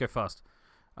care. Just go fast.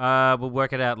 We'll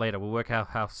work it out later. We'll work out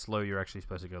how slow you're actually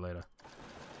supposed to go later.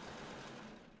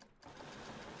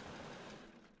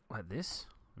 Like this.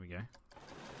 There we go.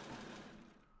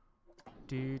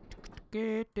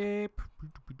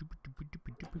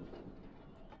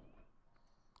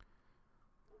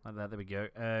 Like that. There we go.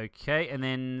 Okay, and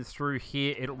then through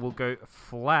here it will go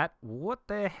flat. What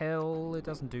the hell? It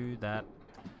doesn't do that.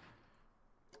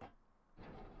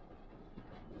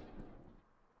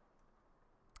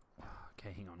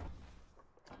 Okay, hang on.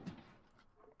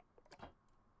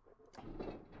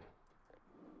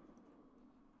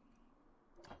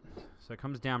 So it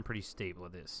comes down pretty steep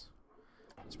like this.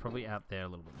 It's probably out there a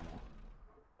little bit more.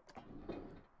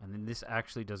 And then this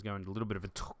actually does go into a little bit of a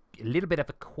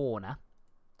corner.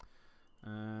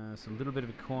 So a little bit of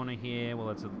a corner here. Well,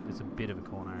 it's a bit of a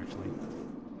corner actually.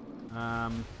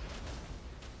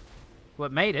 Well,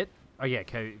 it made it. Oh yeah,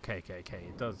 okay.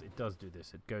 It does do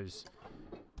this. It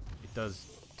does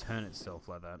turn itself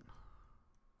like that.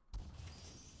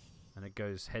 And it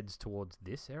heads towards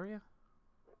this area.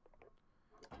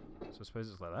 So I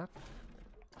suppose it's like that.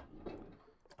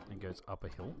 And goes up a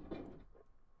hill.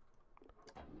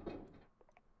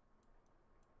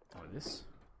 Like this.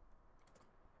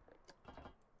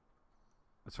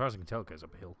 As far as I can tell, it goes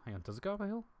up a hill. Hang on, does it go up a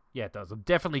hill? Yeah, it does. It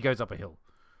definitely goes up a hill.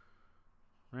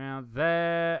 Around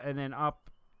there, and then up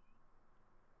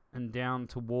and down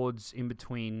towards in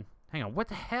between. Hang on, what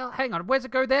the hell? Hang on, where's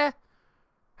it go there?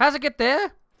 How's it get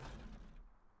there?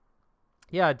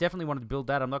 Yeah, I definitely wanted to build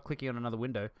that. I'm not clicking on another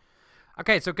window.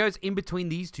 Okay, so it goes in between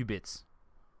these two bits.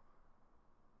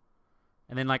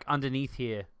 And then like underneath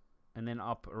here. And then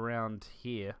up around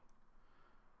here.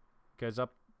 Goes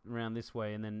up around this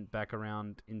way and then back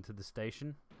around into the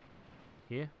station.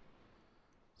 Here.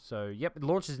 So, yep, it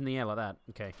launches in the air like that.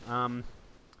 Okay,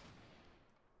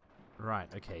 right,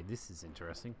 okay, this is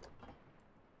interesting.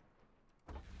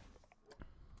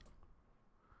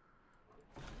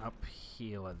 Up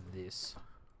here like this.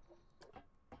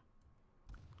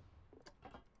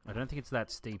 I don't think it's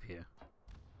that steep here.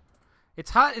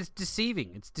 It's hard, it's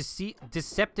deceiving. It's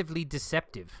deceptively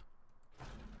deceptive.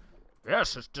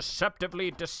 Yes, it's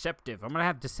deceptively deceptive. I'm gonna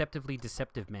have deceptively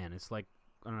deceptive man. It's like,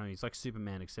 I don't know, he's like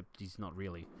Superman, except he's not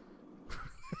really.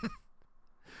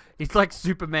 He's like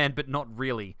Superman, but not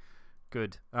really.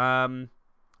 Good.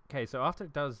 Okay, so after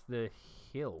it does the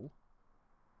hill,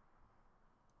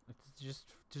 it's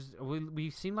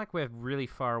we seem like we're really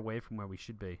far away from where we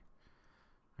should be.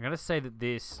 I gotta say that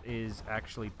this is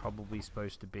actually probably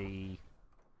supposed to be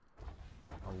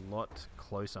a lot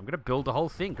closer. I'm gonna build the whole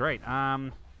thing. Great.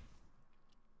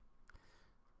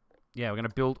 Yeah, we're gonna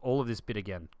build all of this bit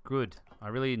again. Good. I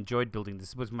really enjoyed building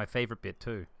this. This was my favorite bit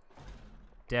too.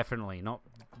 Definitely. Not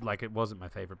like it wasn't my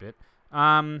favorite bit.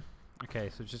 Okay,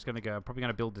 so it's just gonna go. I'm probably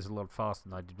gonna build this a lot faster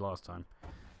than I did last time.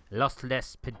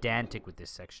 Less pedantic with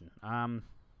this section.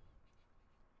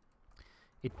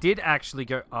 It did actually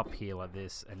go up here like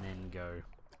this and then go,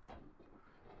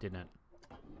 didn't it?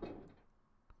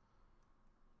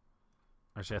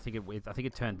 Actually, I think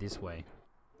it turned this way.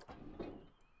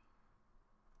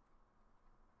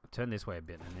 It turned this way a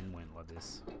bit and then went like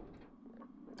this.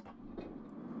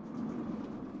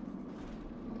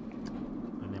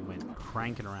 And then went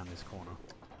cranking around this corner.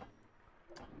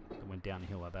 It went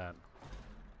downhill like that.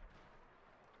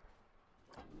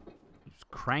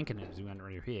 Just cranking it as we went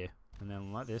right here. And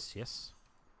then like this, yes.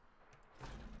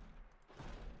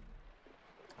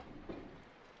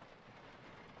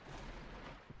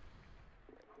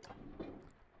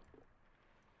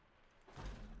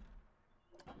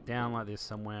 Down like this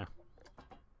somewhere.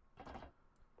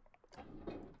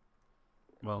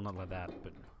 Well, not like that,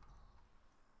 but...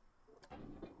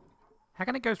 How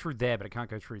can it go through there, but it can't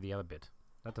go through the other bit?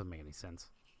 That doesn't make any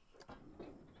sense.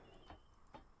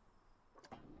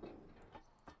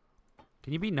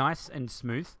 Can you be nice and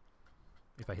smooth?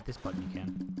 If I hit this button, you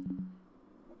can.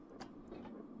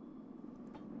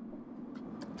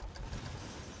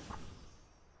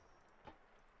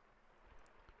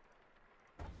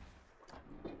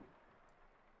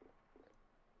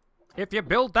 If you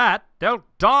build that, they'll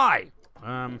die!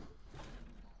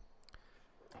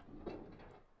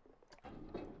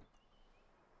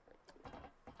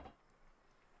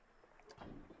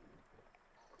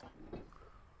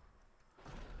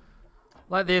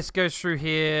 Like this, goes through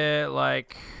here,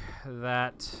 like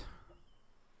that.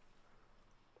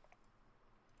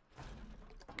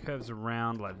 Curves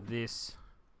around like this.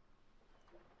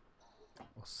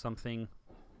 Or something.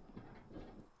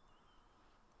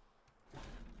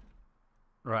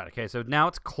 Right, okay, so now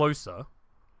it's closer.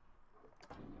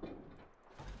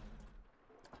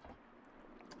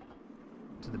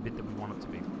 To the bit that we want it to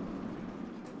be.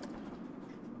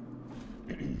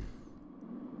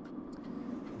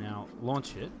 Now,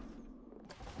 launch it.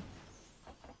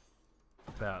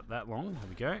 About that long. There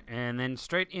we go. And then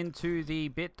straight into the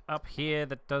bit up here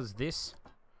that does this.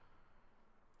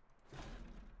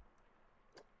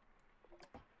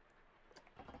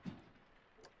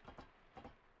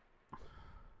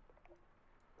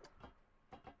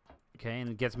 Okay,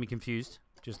 and it gets me confused,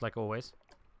 just like always.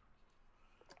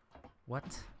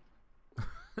 What?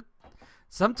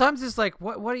 Sometimes it's like,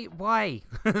 what are you, why?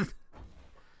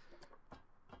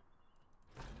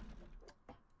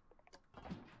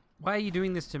 Why are you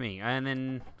doing this to me? And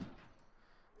then,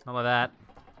 all of that.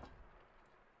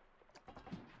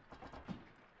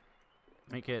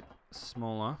 Make it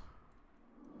smaller.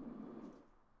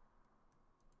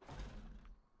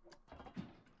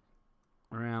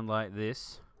 Around like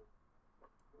this.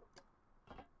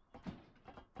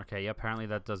 Okay, yeah, apparently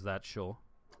that does that, sure.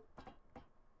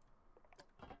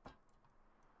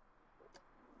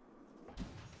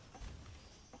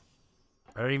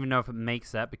 I don't even know if it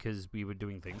makes that because we were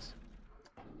doing things.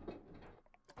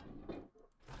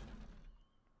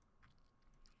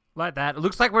 Like that. It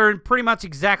looks like we're in pretty much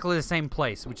exactly the same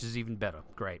place, which is even better.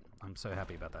 Great. I'm so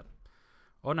happy about that.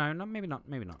 Oh, no, no, maybe not.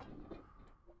 Maybe not.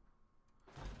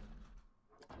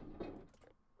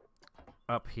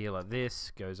 Up here like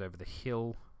this. Goes over the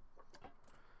hill.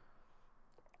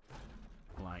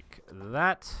 Like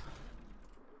that.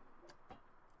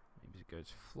 Maybe it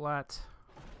goes flat.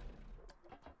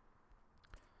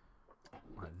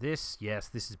 Like this. Yes,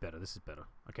 this is better. This is better.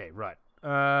 Okay, right.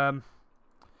 I'm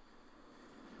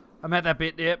at that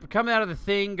bit. Yep. Coming out of the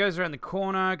thing, goes around the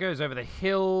corner, goes over the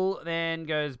hill, then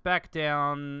goes back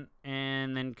down,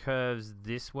 and then curves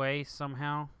this way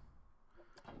somehow.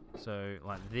 So,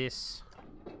 like this.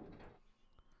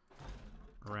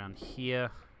 Around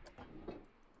here.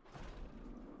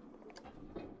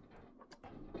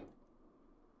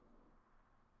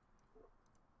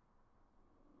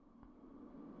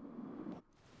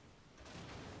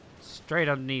 Straight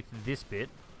underneath this bit.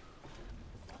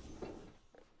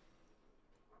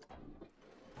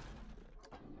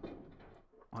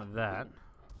 Like that.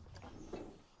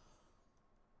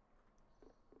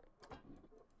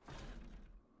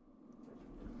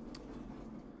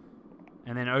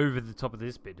 And then over the top of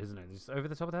this bit, isn't it? Just over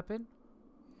the top of that bit?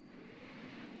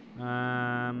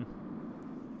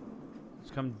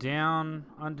 Let's come down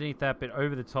underneath that bit,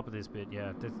 over the top of this bit.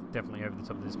 Yeah, definitely over the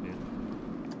top of this bit.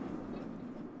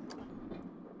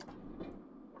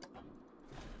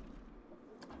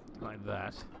 Like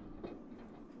that.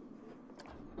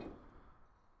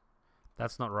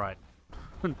 That's not right.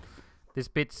 This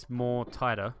bit's more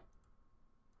tighter.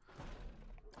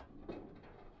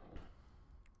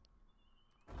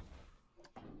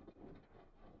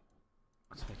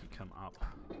 Let's make it come up.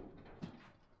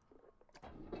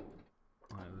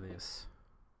 Like this.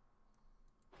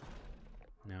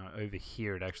 Now over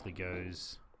here it actually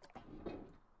goes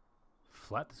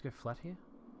flat. Let's go flat here.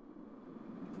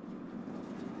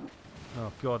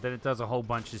 Oh god, then it does a whole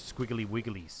bunch of squiggly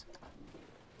wigglies.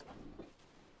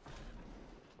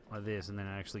 Like this, and then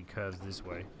it actually curves this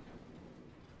way.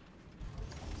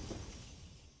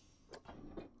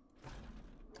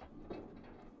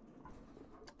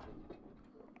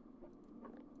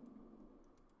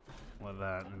 Like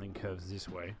that, and then curves this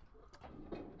way.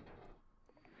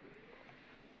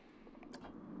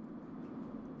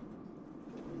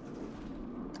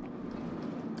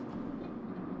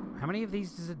 How many of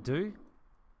these does it do?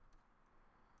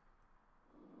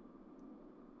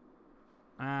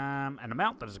 An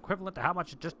amount that is equivalent to how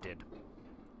much it just did.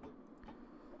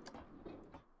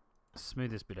 Smooth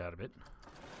this bit out a bit.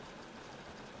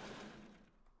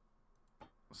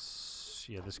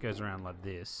 Yeah, this goes around like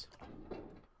this.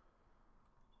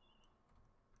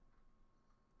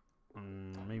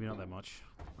 Maybe not that much.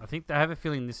 I have a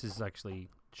feeling this is actually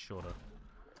shorter.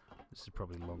 This is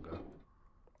probably longer.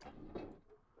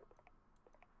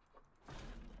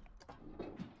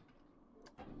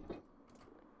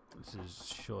 This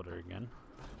is shorter again.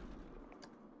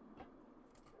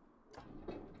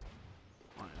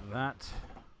 Like that.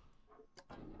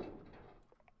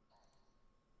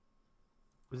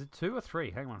 Was it 2 or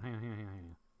 3? Hang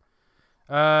on.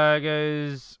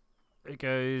 It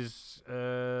goes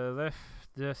left,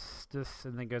 this,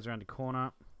 and then goes around the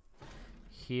corner.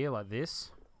 Here, like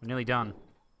this. We're nearly done.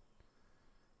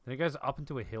 Then it goes up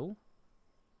into a hill.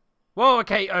 Whoa,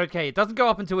 okay, it doesn't go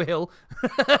up into a hill.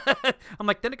 I'm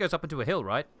like, then it goes up into a hill,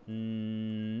 right?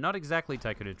 Not exactly,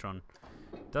 Tycoon-A-Tron.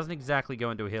 Doesn't exactly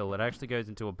go into a hill. It actually goes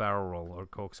into a barrel roll or a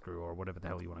corkscrew or whatever the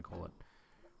hell you want to call it.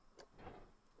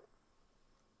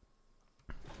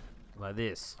 Like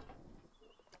this.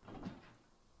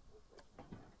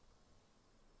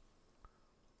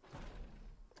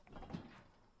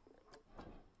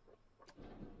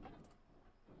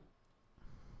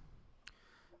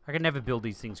 I can never build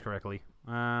these things correctly.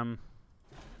 They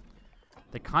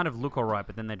kind of look alright,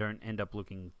 but then they don't end up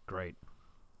looking great.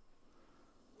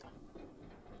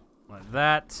 Like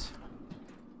that.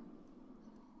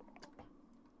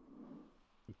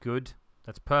 Good.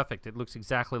 That's perfect. It looks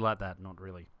exactly like that. Not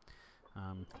really.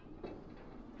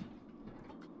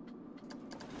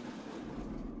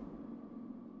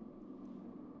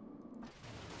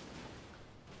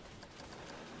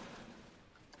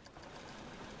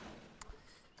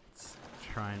 Let's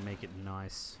try and make it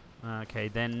nice. Okay,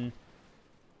 then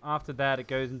after that it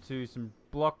goes into some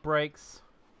block breaks.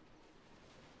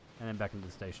 And then back into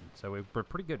the station. So we're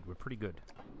pretty good. We're pretty good.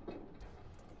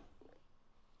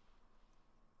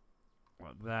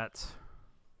 Like that.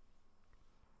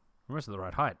 We're the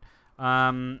right height.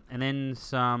 And then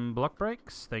some block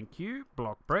breaks. Thank you.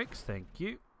 Block breaks. Thank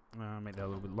you. Make that a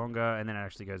little bit longer. And then it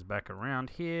actually goes back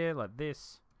around here like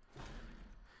this.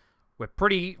 We're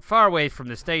pretty far away from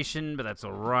the station, but that's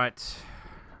alright.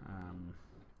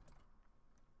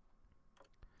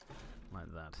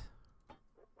 Like that.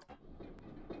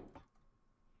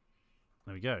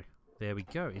 There we go. There we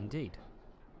go, indeed.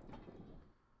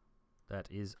 That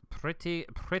is pretty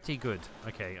good.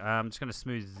 Okay, I'm just going to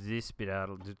smooth this bit out.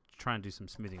 I'll try and do some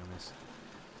smoothing on this.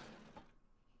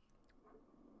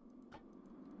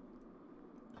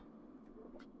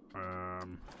 Or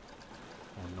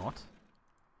not.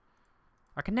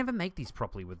 I can never make these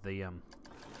properly with the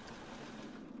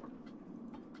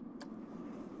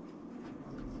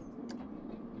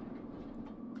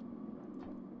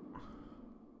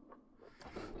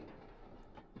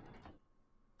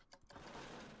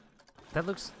That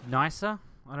looks nicer.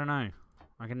 I don't know.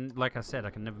 I can, like I said, I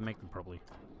can never make them properly.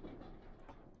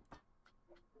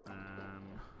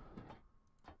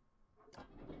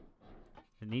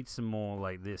 It needs some more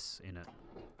like this in it,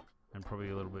 and probably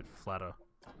a little bit flatter,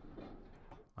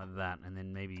 like that, and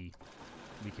then maybe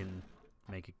we can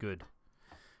make it good.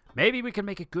 Maybe we can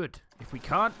make it good. If we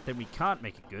can't, then we can't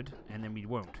make it good, and then we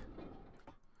won't.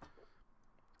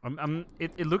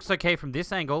 It looks okay from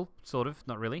this angle, sort of,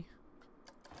 not really.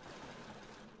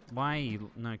 Why?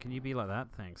 No, can you be like that?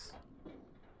 Thanks.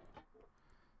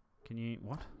 Can you...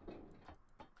 what?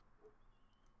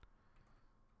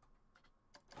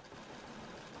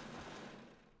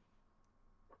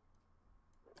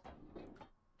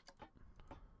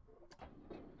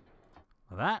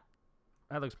 Like that?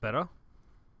 That looks better.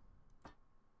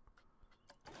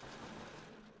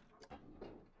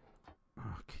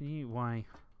 Oh, can you... why?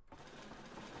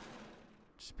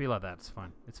 Just be like that, it's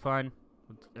fine. It's fine.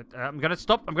 I'm gonna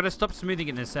stop smoothing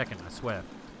it in a second, I swear.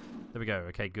 There we go.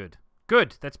 Okay, good.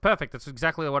 Good! That's perfect. That's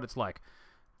exactly what it's like.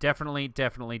 Definitely,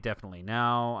 definitely, definitely.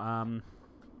 Now,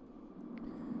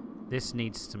 this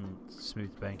needs some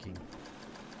smooth banking.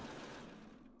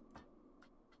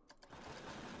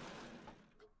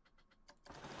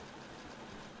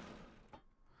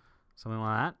 Something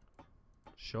like that.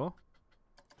 Sure.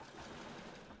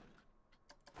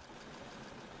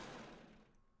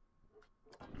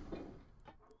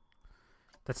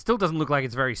 That still doesn't look like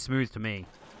it's very smooth to me.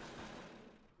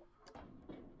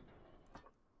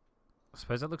 I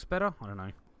suppose that looks better? I don't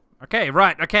know. Okay,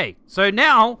 right, okay. So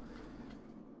now,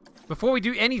 before we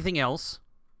do anything else,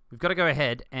 we've got to go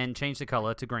ahead and change the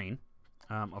color to green.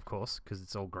 Of course, because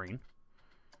it's all green.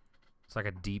 It's like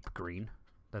a deep green.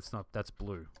 That's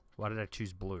blue. Why did I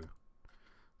choose blue?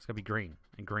 It's got to be green.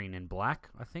 And green and black,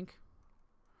 I think.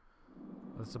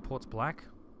 That supports black.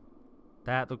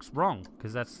 That looks wrong,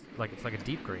 because that's like, it's like a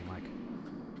deep green, like,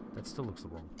 that still looks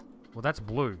wrong. Well, that's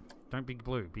blue. Don't be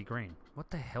blue, be green.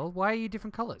 What the hell? Why are you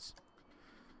different colors?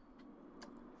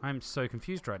 I'm so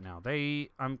confused right now.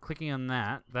 I'm clicking on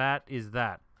that. That is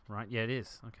that, right? Yeah, it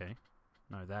is. Okay.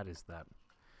 No, that is that.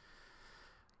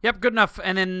 Yep, good enough.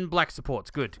 And then black supports.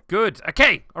 Good. Good.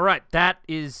 Okay. All right. That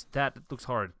looks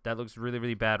horrid. That looks really,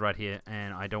 really bad right here,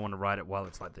 and I don't want to ride it while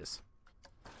it's like this.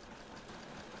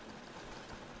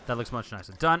 That looks much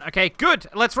nicer. Done. Okay, good.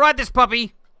 Let's ride this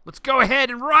puppy. Let's go ahead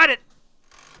and ride it.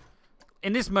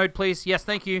 In this mode, please. Yes,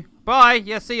 thank you. Bye.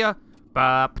 Yes, see ya.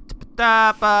 Whoa,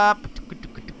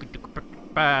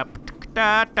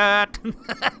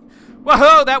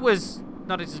 that was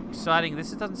not as exciting.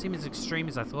 This doesn't seem as extreme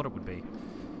as I thought it would be.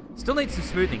 Still needs some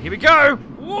smoothing. Here we go.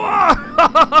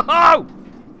 Whoa!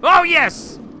 Oh,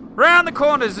 yes. Round the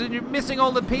corners, and you're missing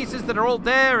all the pieces that are all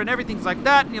there, and everything's like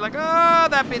that, and you're like, oh,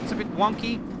 that bit's a bit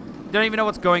wonky. You don't even know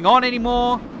what's going on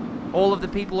anymore. All of the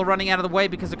people are running out of the way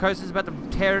because the coaster's about to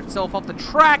tear itself off the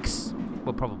tracks.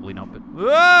 Well, probably not, but...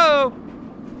 Whoa!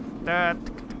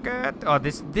 Oh,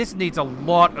 this needs a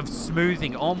lot of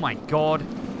smoothing. Oh my god.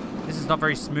 This is not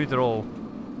very smooth at all.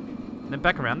 And then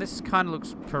back around. This kind of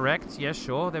looks correct. Yeah,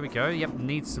 sure. There we go. Yep,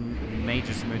 needs some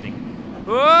major smoothing.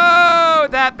 Whoa!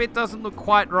 That bit doesn't look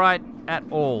quite right at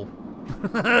all.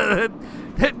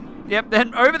 Yep,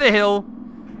 then over the hill.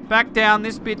 Back down.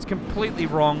 This bit's completely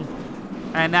wrong.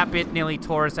 And that bit nearly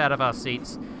tore us out of our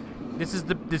seats. This is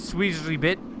the swizzly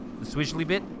bit. The swizzly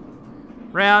bit.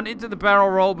 Round into the barrel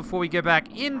roll before we go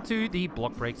back into the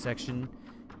block break section.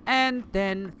 And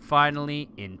then finally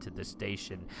into the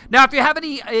station. Now, if you have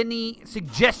any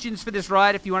suggestions for this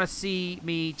ride, if you want to see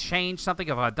me change something,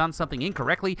 if I've done something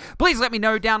incorrectly, please let me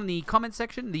know down in the comment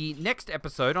section. On the next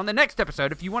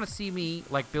episode, if you want to see me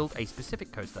like build a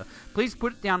specific coaster, please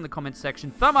put it down in the comment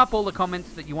section. Thumb up all the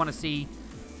comments that you want to see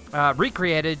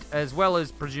recreated, as well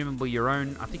as presumably your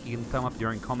own. I think you can thumb up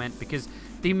your own comment, because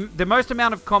the most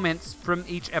amount of comments from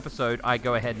each episode, I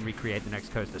go ahead and recreate the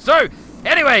next coaster. So,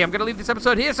 anyway, I'm going to leave this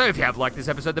episode here. So if you have liked this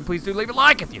episode, then please do leave a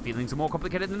like. If your feelings are more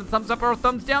complicated than a thumbs up or a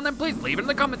thumbs down, then please leave it in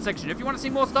the comment section. If you want to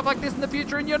see more stuff like this in the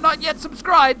future and you're not yet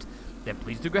subscribed, then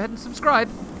please do go ahead and subscribe.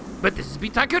 But this has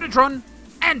been Tycoon-A-Tron,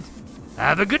 and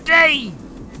have a good day!